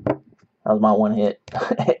 That was my one hit.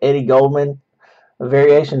 Eddie Goldman, a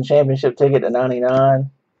variation championship ticket to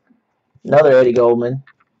 99. Another Eddie Goldman,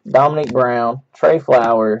 Dominique Brown, Trey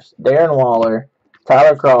Flowers, Darren Waller,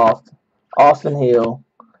 Tyler Croft, Austin Hill,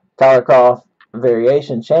 Tyler Croft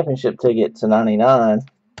variation championship ticket to 99.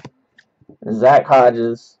 Zach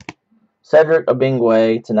Hodges, Cedric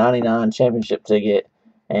Obingwe to 99 championship ticket,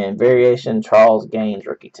 and variation Charles Gaines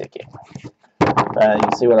rookie ticket. You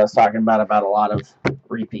see what I was talking about a lot of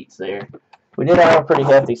repeats there. We did have a pretty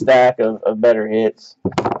hefty stack of better hits.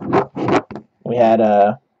 We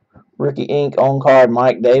had Rookie Ink on card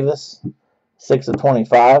Mike Davis, 6 of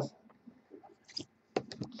 25.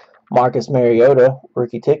 Marcus Mariota,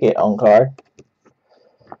 rookie ticket on card.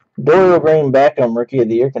 Dorial Green Beckham, Rookie of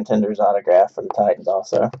the Year Contenders autograph for the Titans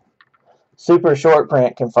also. Super short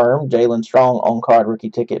print confirmed, Jalen Strong on card rookie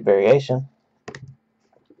ticket variation.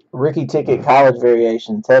 Rookie ticket college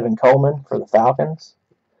variation, Tevin Coleman for the Falcons.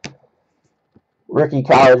 Rookie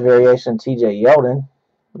college variation, TJ Yeldon.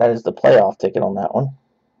 That is the playoff ticket on that one.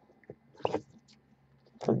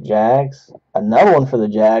 For the Jags. Another one for the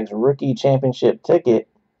Jags, rookie championship ticket,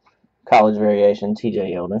 college variation,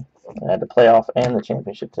 TJ Yeldon. I had the playoff and the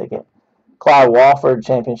championship ticket. Clyde Walford,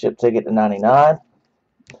 championship ticket to 99.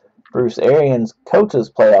 Bruce Arians, coach's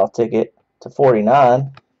playoff ticket to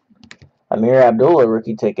 49. Amir Abdullah,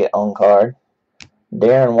 rookie ticket on card.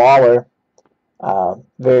 Darren Waller,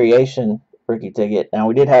 variation rookie ticket. Now,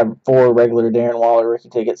 we did have 4 regular Darren Waller rookie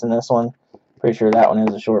tickets in this one. Pretty sure that one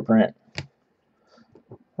is a short print.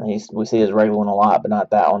 We see his regular one a lot, but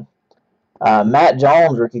not that one. Matt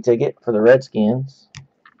Jones, rookie ticket for the Redskins.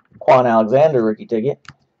 Quan Alexander, rookie ticket.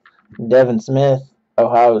 Devin Smith,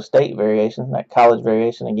 Ohio State variation, that college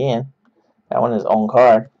variation again. That one is on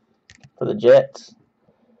card for the Jets.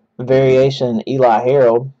 Variation, Eli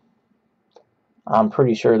Harold. I'm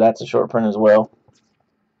pretty sure that's a short print as well.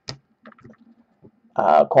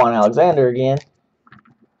 Quan Alexander again.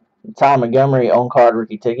 Ty Montgomery, on card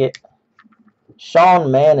rookie ticket.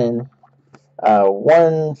 Sean Mannon,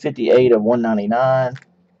 158 of 199.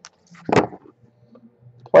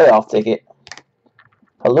 Playoff ticket.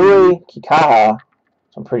 Halui Kikaha,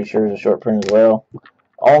 I'm pretty sure is a short print as well.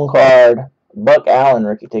 On card, Buck Allen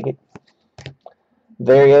rookie ticket.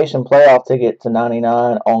 Variation playoff ticket to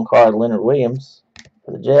 99. On card, Leonard Williams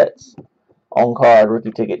for the Jets. On card,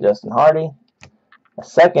 rookie ticket, Justin Hardy. A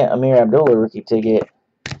second Amir Abdullah rookie ticket.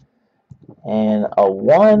 And a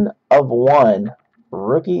 1 of 1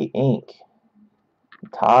 rookie ink,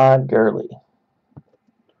 Todd Gurley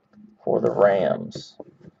for the Rams.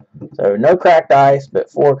 So no cracked ice, but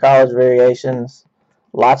 4 college variations.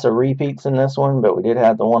 Lots of repeats in this one, but we did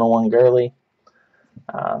have the 101 Gurley.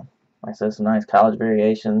 Like I said, some nice college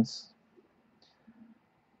variations.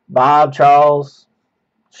 Bob, Charles,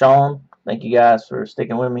 Sean, thank you guys for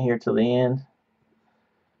sticking with me here till the end.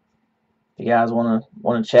 If you guys want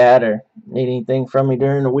to chat or need anything from me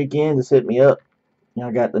during the weekend, just hit me up. You know,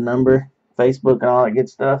 I got the number, Facebook, and all that good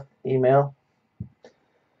stuff. Email.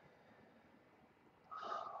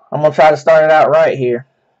 I'm gonna try to start it out right here.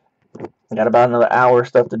 I got about another hour of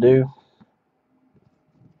stuff to do.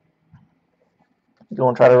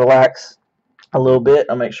 Going to try to relax a little bit.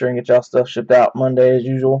 I'll make sure and get y'all stuff shipped out Monday as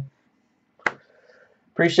usual.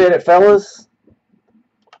 Appreciate it, fellas.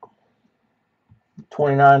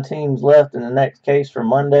 29 teams left in the next case for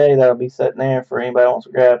Monday. That'll be sitting there for anybody who wants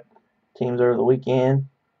to grab teams over the weekend.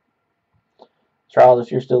 Charles,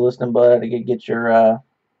 if you're still listening, bud, I could get your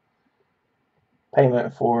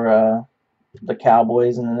payment for the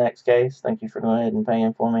Cowboys in the next case. Thank you for going ahead and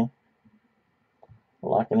paying for me.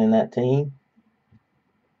 Locking in that team.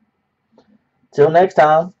 Till next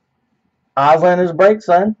time, Auslander's break,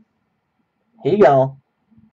 son. He gone.